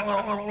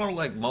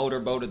 like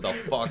motorboated the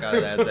fuck out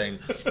of that thing.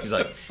 He's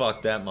like,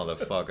 fuck that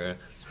motherfucker.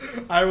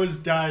 I was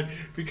dying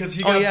because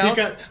he got pink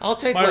eye. I'll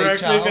take my late,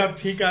 child. Got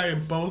pink eye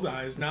in both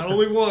eyes, not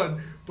only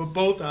one, but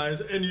both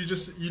eyes. And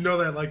you know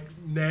that like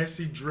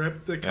nasty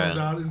drip that comes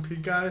out in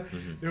pink eye.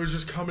 Mm-hmm. It was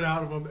just coming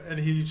out of him, and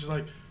he's just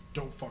like,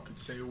 "Don't fucking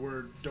say a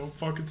word. Don't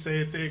fucking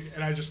say a thing."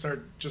 And I just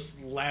start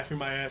laughing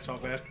my ass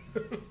off at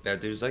him.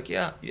 That dude's like,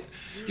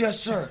 "Yes,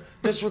 sir.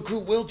 This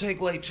recruit will take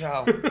late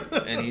chow,"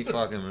 and he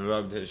fucking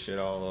rubbed his shit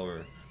all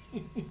over.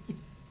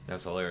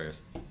 That's hilarious.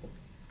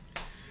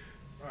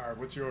 All right,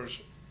 what's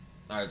yours?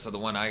 All right, so the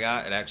one I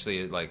got, it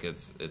actually like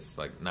it's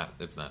not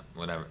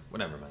whatever,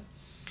 man.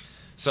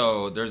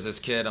 So there's this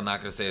kid. I'm not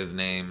gonna say his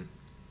name.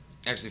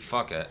 Actually,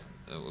 fuck it.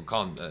 We'll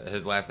call him.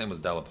 His last name was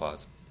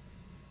Delapause.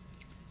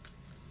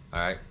 All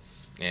right,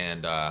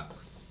 and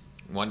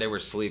one day we're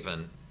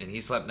sleeping, and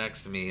he slept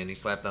next to me, and he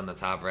slept on the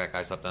top rack.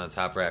 I slept on the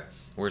top rack.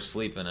 We're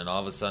sleeping, and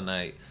all of a sudden,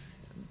 I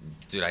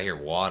hear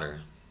water.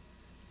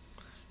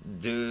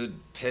 Dude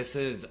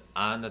pisses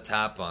on the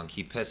top bunk.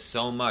 He pissed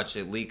so much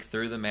it leaked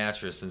through the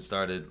mattress and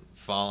started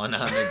falling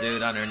on the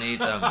dude underneath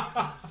him.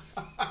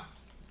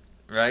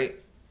 Right?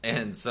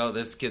 And so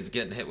this kid's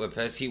getting hit with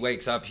piss. He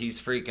wakes up. He's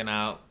freaking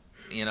out.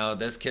 You know,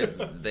 this kid,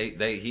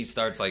 he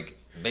starts like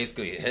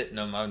basically hitting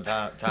them on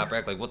top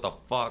rack, like what the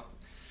fuck?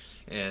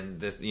 And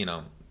this, you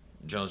know,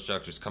 drill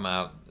instructors come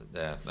out.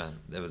 That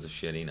was a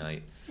shitty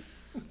night.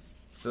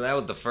 So that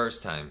was the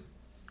first time.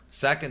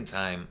 Second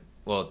time,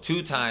 well,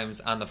 2 times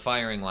on the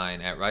firing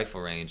line at rifle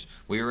range.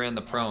 We were in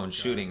the prone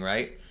shooting,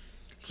 right?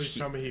 Please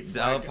tell me he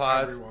flagged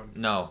everyone.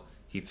 No,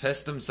 he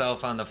pissed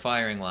himself on the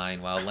firing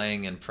line while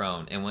laying in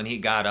prone. And when he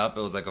got up,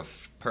 it was like a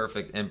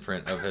perfect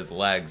imprint of his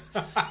legs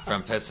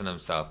from pissing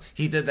himself.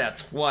 He did that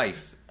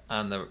twice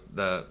on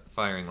the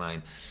firing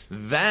line.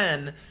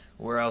 Then,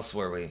 where else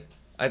were we?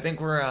 I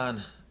think we're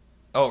on...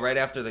 Oh, right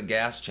after the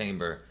gas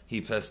chamber,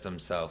 he pissed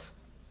himself.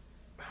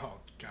 Oh,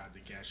 God, the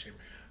gas chamber.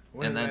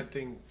 Went that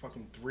thing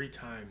fucking 3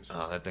 times.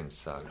 Oh, that thing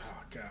sucks.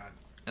 Oh, God.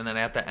 And then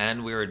at the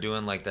end, we were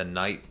doing, like, the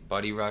night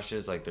buddy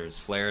rushes. Like, there's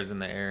flares in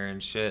the air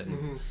and shit.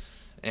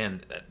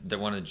 And,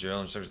 one of the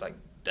drill instructors like,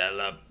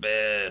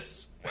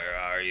 Delapis, where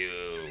are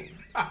you?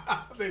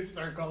 They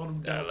start calling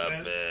him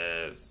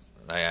Delapis.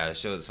 Oh, yeah, the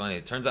show was funny.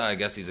 It turns out, I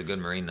guess he's a good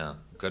Marine now.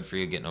 Good for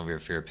you getting over your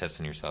fear of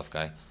pissing yourself,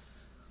 guy.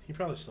 He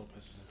probably still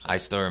pisses himself. I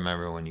still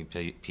remember when you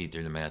peed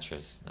through the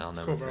mattress. I'll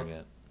never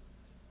forget.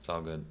 It's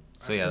all good.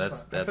 So yeah,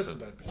 that's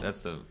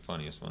the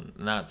funniest one.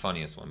 Not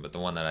funniest one, but the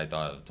one that I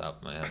thought of the top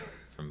of my head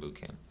from boot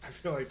camp. I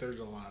feel like there's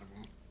a lot of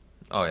them.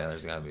 Oh yeah,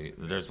 there's gotta be.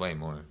 There's way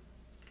more.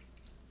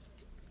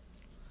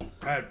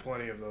 I had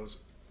plenty of those.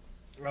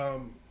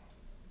 You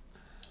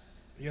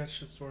got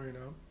shit story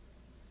now?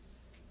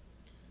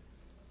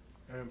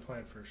 I didn't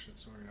plan for a shit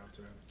story now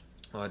today.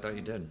 Oh, I thought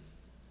you did.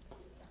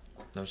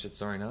 No shit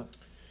story up?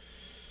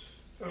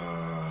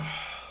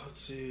 Let's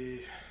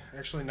see.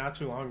 Actually, not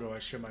too long ago, I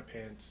shit my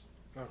pants.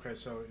 Okay,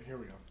 so here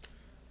we go.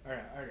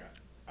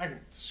 I can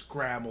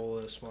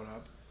scramble this one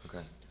up. Okay.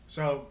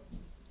 So,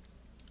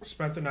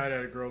 spent the night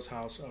at a girl's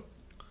house up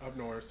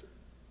north.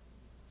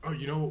 Oh,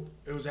 you know,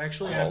 it was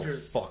actually after... Oh,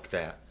 fuck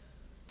that.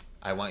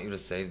 I want you to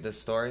save this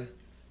story,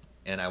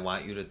 and I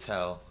want you to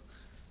tell...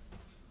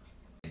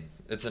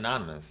 It's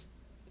anonymous.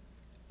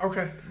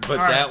 Okay. But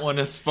that one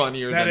is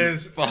funnier than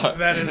fuck.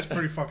 That is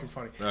pretty fucking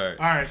funny. All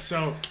right,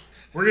 so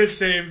we're going to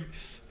save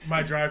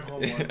my drive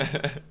home one.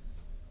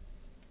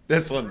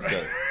 This one's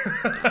good.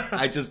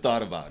 I just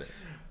thought about it.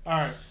 All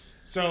right.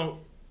 So,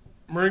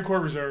 Marine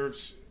Corps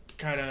Reserves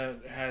kind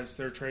of has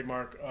their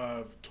trademark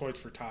of Toys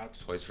for Tots.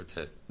 Toys for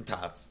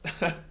Tots.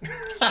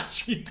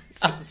 Jeez,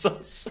 I'm so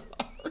sorry.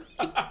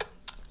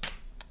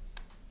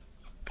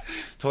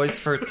 Toys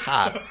for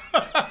Tots.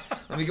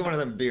 Let me get one of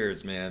them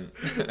beers, man.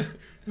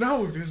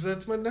 No, because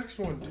that's my next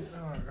one.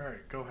 All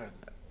right, go ahead.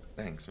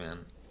 Thanks,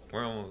 man.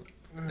 We're almost...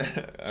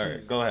 All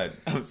right, go ahead.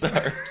 I'm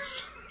sorry.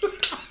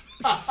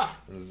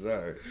 I'm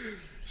sorry.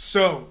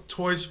 So,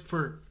 Toys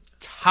for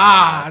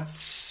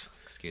Tots.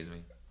 Excuse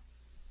me.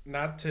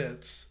 Not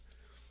tits.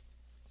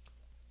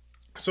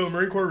 So,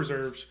 Marine Corps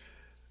Reserves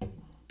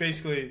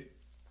basically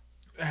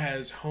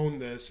has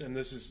honed this, and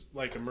this is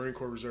like a Marine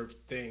Corps Reserve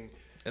thing.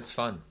 It's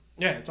fun.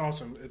 Yeah, it's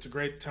awesome. It's a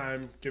great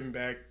time giving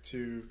back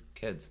to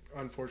kids,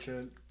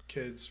 unfortunate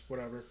kids,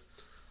 whatever.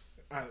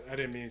 I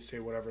didn't mean to say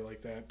whatever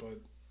like that, but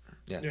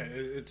yeah,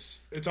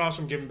 it's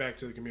awesome giving back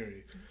to the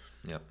community.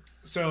 Yep.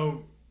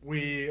 So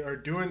we are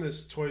doing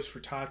this Toys for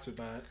Tots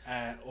event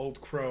at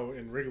Old Crow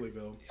in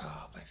Wrigleyville.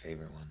 Oh, my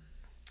favorite one.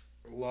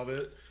 Love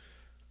it.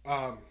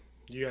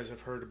 You guys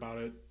have heard about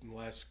it in the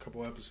last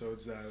couple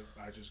episodes that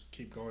I just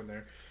keep going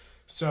there.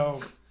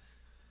 So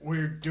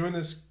we're doing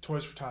this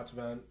Toys for Tots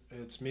event.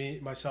 It's me,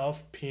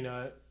 myself,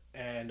 Peanut,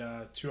 and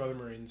 2 other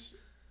Marines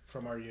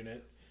from our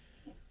unit.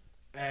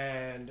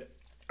 And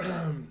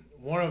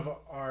one of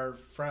our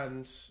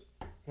friends,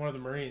 one of the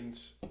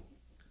Marines,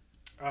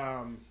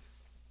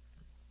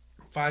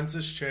 finds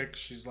this chick.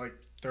 She's like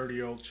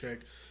 30-year-old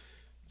chick.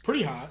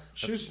 Pretty hot.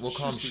 We'll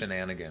call them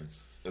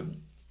Shenanigans.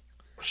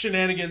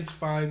 Shenanigans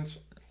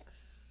finds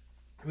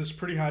this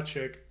pretty hot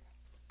chick.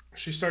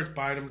 She starts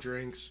buying him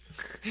drinks,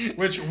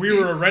 which we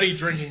were already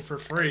drinking for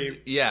free.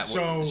 Yeah,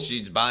 so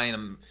she's buying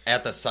them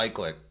at the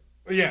Cyclic.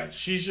 Yeah,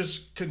 she's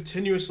just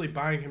continuously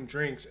buying him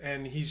drinks,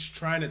 and he's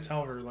trying to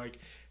tell her, like,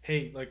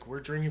 hey, like,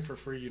 we're drinking for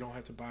free. You don't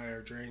have to buy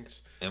our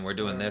drinks. And we're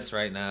doing this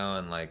right now,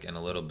 and, like, in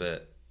a little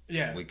bit,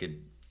 we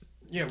could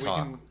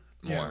talk more.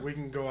 Yeah, we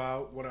can go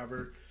out,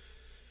 whatever.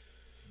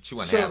 She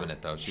wasn't having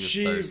it, though.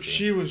 She was thirsty.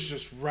 She was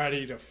just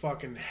ready to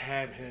fucking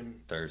have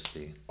him.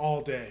 Thirsty.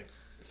 All day.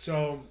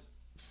 So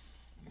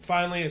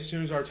finally, as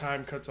soon as our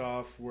time cuts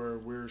off, where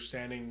we're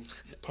standing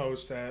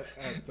post at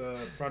the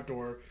front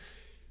door,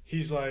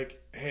 he's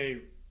like, hey,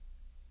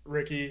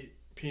 Ricky,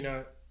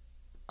 Peanut,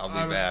 I'll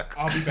be back.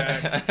 I'll be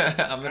back.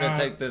 I'm going to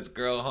take this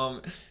girl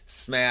home,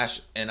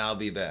 smash, and I'll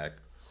be back.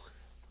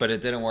 But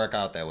it didn't work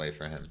out that way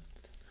for him.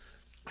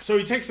 So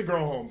he takes the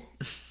girl home.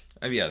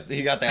 I mean, yes,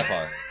 he got that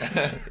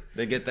far.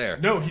 They get there.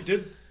 No, he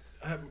did.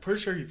 I'm pretty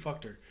sure he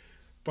fucked her.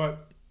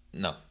 But...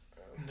 No.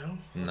 No?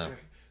 No. Okay.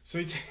 So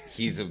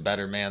he's a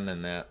better man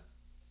than that.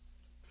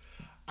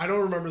 I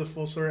don't remember the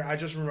full story. I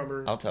just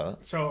remember... I'll tell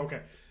it. So,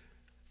 okay.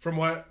 From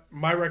what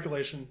my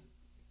recollection...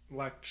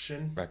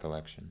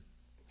 Recollection.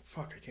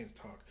 Fuck, I can't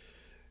talk.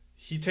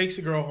 He takes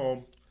the girl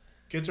home.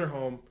 gets her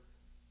home,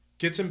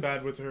 gets in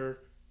bed with her.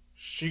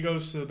 She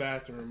goes to the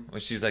bathroom.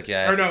 Well, she's like,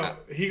 yeah. Or no,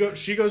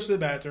 she goes to the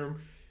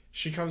bathroom.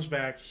 She comes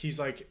back. He's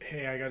like,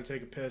 hey, I got to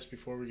take a piss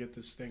before we get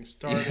this thing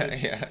started.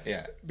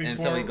 Yeah. And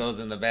so he goes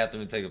in the bathroom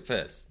and take a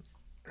piss.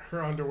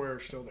 Her underwear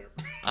is still there.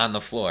 On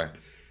the floor.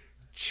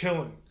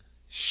 Chilling.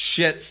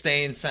 Shit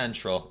stain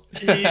central.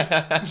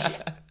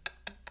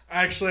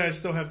 Actually, I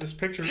still have this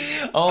picture.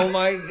 Oh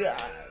my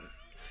God.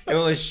 It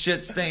was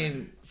shit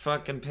stained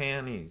fucking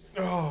panties.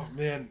 Oh,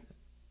 man.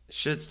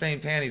 Shit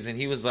stained panties. And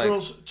he was like...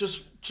 Girls,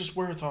 just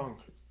wear a thong.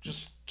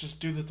 Just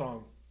do the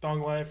thong.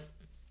 Thong life.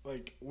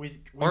 Like, we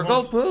or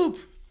go poop.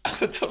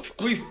 What the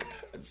fuck?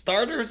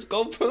 Starters,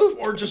 go poop.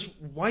 Or just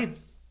wipe.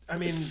 I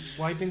mean,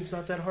 wiping's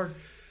not that hard.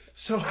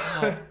 So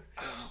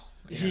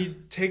he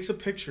takes a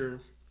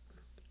picture,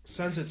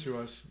 sends it to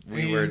us.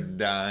 We were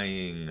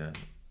dying.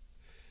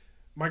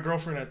 My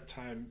girlfriend at the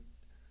time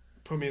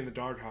put me in the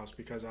doghouse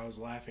because I was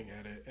laughing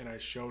at it, and I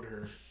showed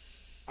her.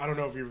 I don't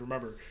know if you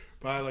remember,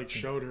 but I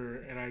showed her,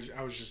 and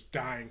I was just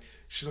dying.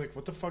 She's like,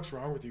 "What the fuck's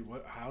wrong with you?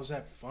 How's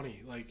that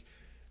funny? Like,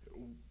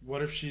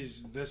 what if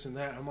she's this and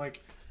that?" I'm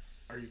like,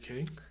 "Are you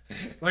kidding?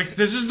 Like,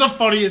 this is the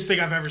funniest thing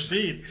I've ever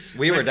seen."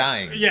 We were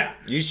dying. Yeah.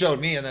 You showed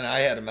me, and then I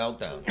had a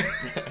meltdown.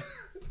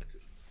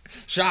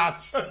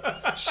 Shots.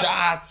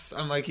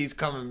 I'm like, he's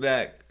coming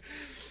back.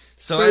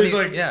 So he's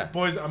like,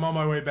 boys, I'm on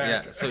my way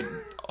back. Yeah, so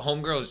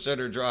homegirl shut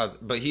her drawers.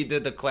 But he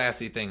did the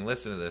classy thing.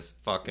 Listen to this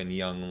fucking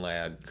young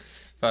lad.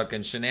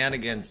 Fucking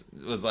shenanigans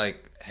was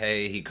like,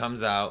 hey, he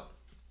comes out.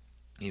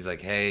 He's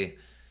like, hey,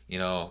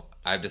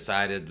 I've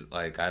decided,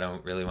 like, I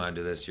don't really want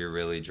to do this. You're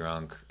really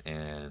drunk.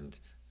 And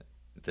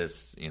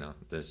this,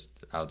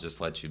 I'll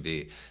just let you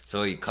be.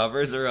 So he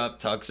covers her up,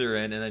 tucks her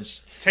in, and then...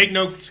 Take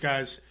notes,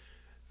 guys.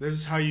 This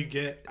is how you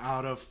get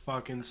out of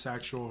fucking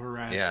sexual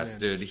harassment. Yes,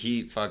 dude.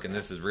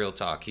 This is real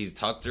talk. He's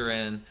tucked her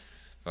in,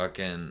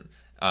 fucking,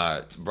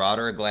 brought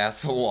her a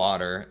glass of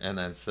water, and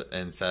then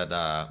said,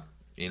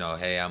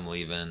 hey, I'm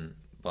leaving,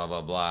 blah,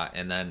 blah, blah.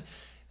 And then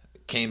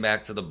came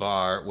back to the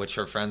bar, which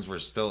her friends were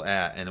still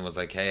at, and it was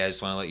like, hey, I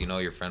just want to let you know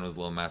your friend was a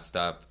little messed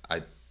up.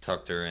 I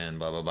tucked her in,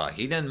 blah, blah, blah.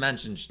 He didn't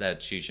mention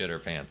that she shit her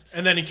pants.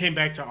 And then he came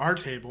back to our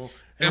table.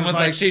 And was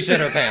like, she shit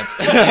her pants.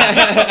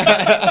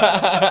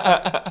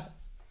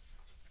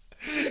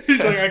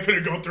 He's like, I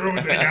couldn't go through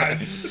with it,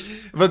 guys.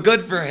 But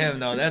good for him,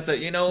 though. That's a,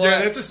 what? Yeah,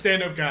 that's a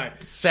stand-up guy.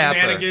 Sapper.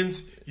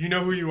 Shenanigans. You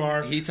know who you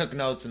are. He took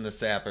notes in the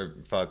Sapper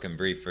fucking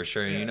brief for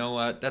sure. And you know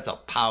what? That's a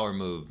power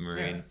move,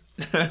 Marine.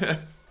 Yeah.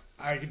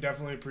 I can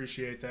definitely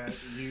appreciate that.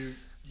 You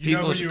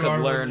people know who you could are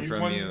learn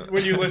from you.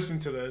 When you listen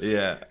to this.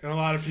 Yeah. And a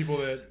lot of people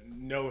that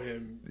know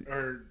him,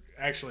 or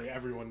actually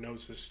everyone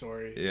knows this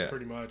story,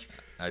 pretty much.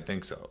 I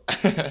think so.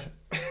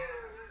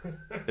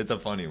 It's a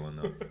funny one,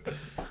 though.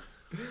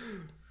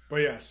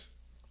 But yes,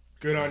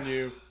 good on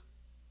you.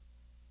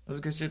 That's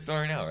a good shit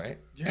story now, right?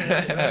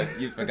 Yeah.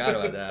 You forgot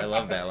about that. I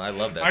love that. I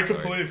love that I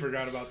story. completely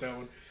forgot about that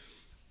one.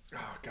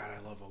 Oh, God, I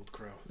love Old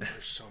Crow.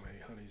 There's so many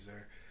honeys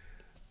there.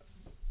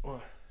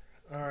 Well,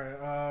 all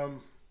right.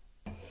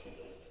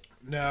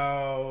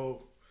 Now,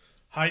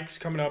 hike's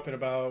coming up in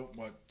about,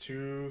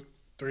 2-3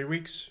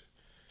 weeks?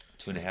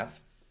 2.5.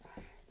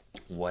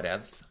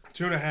 Whatevs.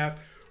 2.5.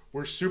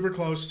 We're super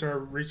close to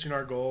reaching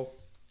our goal.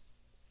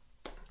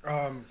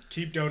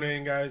 Keep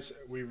donating, guys.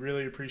 We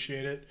really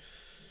appreciate it.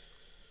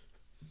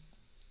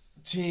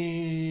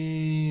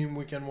 Team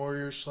Weekend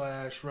Warriors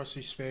 /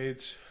 Rusty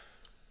Spades.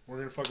 We're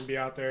going to fucking be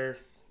out there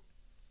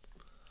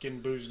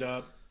getting boozed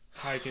up,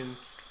 hiking,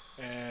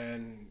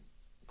 and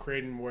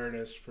creating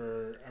awareness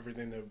for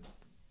everything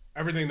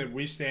that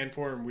we stand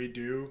for and we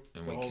do.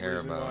 And the we whole care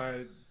reason about.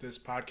 why this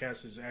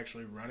podcast is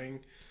actually running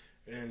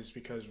is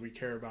because we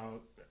care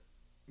about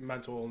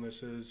mental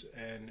illnesses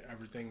and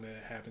everything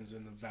that happens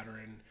in the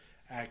veteran,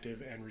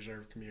 active, and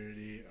reserve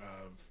community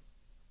of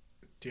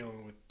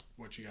dealing with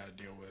what you got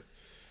to deal with.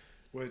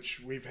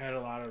 Which we've had a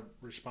lot of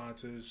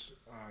responses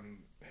on,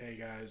 hey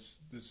guys,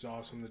 this is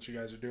awesome that you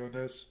guys are doing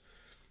this.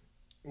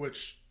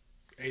 Which,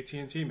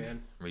 AT&T,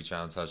 man. Reach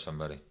out and touch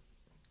somebody.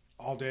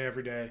 All day,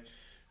 every day.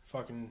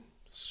 Fucking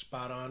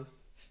spot on.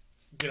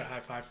 Get a high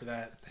five for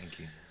that. Thank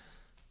you.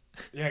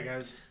 Yeah,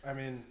 guys. I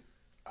mean,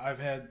 I've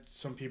had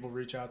some people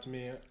reach out to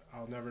me.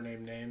 I'll never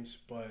name names,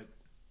 but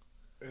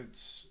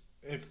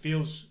it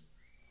feels...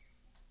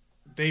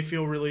 They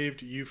feel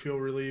relieved. You feel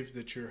relieved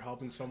that you're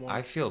helping someone.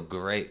 I feel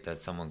great that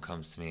someone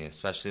comes to me,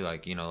 especially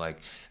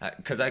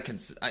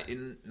because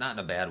not in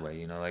a bad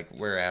way,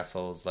 we're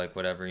assholes,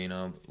 whatever,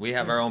 we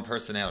have our own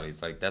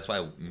personalities. That's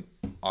why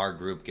our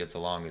group gets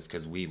along, is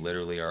because we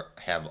literally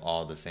have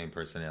all the same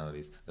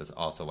personalities. That's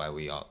also why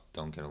we all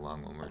don't get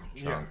along when we're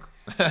drunk.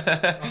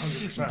 Yeah.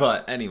 100%.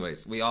 But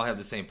anyways, we all have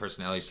the same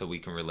personality, so we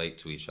can relate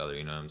to each other.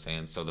 You know what I'm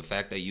saying? So the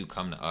fact that you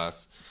come to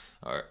us,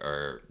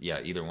 or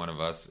either one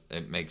of us,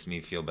 it makes me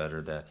feel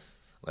better that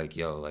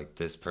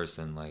this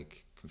person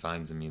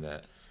confides in me,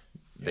 that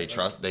they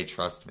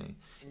trust me,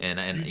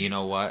 and you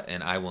know what,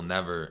 and I will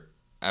never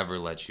ever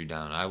let you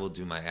down. I will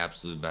do my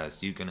absolute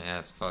best. You can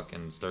ask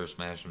fucking Stir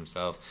Smash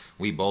himself.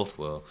 We both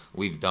will.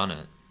 We've done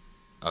it.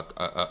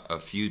 a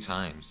few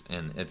times,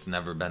 and it's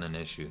never been an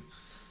issue.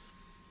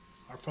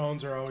 Our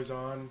phones are always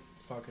on,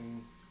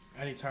 fucking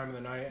any time of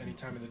the night, any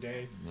time of the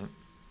day. Yep.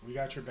 We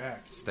got your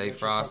back. Stay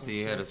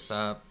frosty, hit us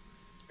up.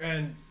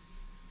 And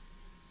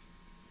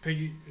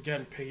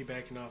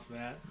piggybacking off of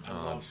that. I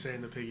love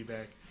saying the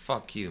piggyback.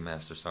 Fuck you,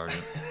 Master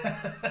Sergeant.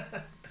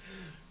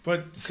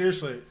 But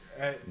seriously,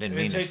 Didn't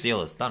mean to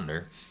steal his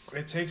thunder.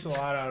 It takes a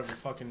lot out of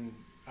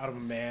a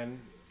man,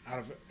 out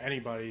of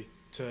anybody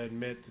to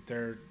admit that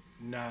they're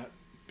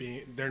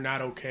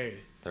not okay.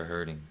 They're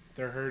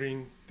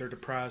hurting. They're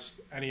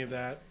depressed, any of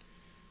that.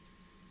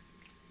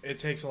 It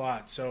takes a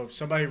lot. So if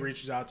somebody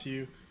reaches out to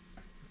you,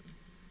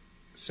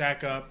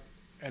 sack up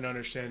and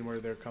understand where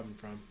they're coming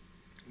from.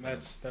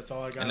 And that's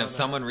all I got. And if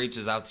someone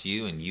reaches out to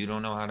you and you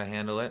don't know how to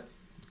handle it,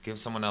 give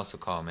someone else a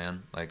call,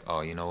 man. Like,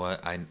 oh, you know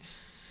what?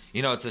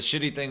 It's a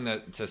shitty thing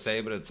to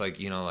say, but it's like,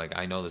 like,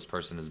 I know this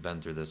person has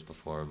been through this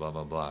before, blah,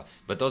 blah, blah.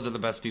 But those are the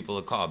best people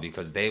to call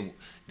because they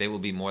will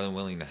be more than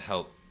willing to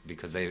help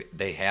because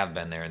they have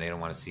been there and they don't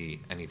want to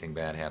see anything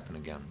bad happen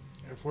again.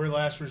 If we're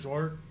last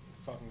resort,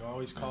 fucking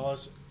always call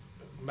us,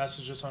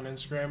 message us on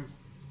Instagram.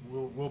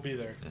 We'll be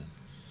there. Yeah.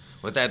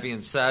 With that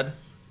being said,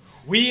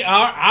 we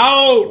are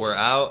out. We're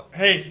out.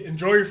 Hey,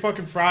 enjoy your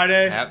fucking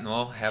Friday. Have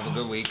a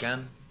good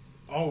weekend.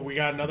 Oh, we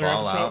got another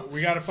Ball episode. Out.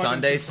 We got a fucking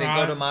Sunday, surprise.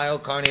 Cinco de Mayo,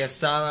 carne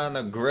asada on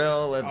the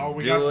grill. Let's do it. Oh,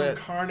 we got some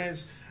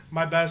carnes.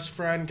 My best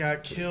friend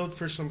got killed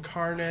for some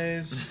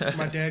carnes.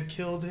 My dad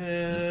killed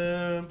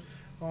him.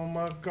 Oh,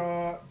 my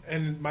God.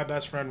 And my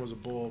best friend was a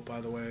bull,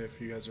 by the way, if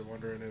you guys are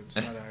wondering. It's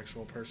not an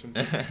actual person.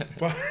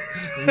 But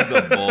he's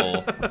a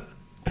bull.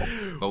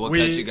 But we'll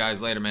catch you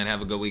guys later, man.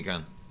 Have a good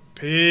weekend.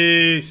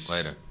 Peace.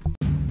 Later.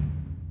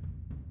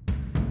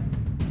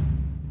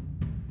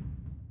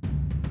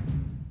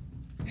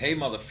 Hey,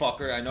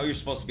 motherfucker, I know you're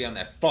supposed to be on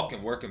that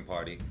fucking working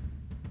party,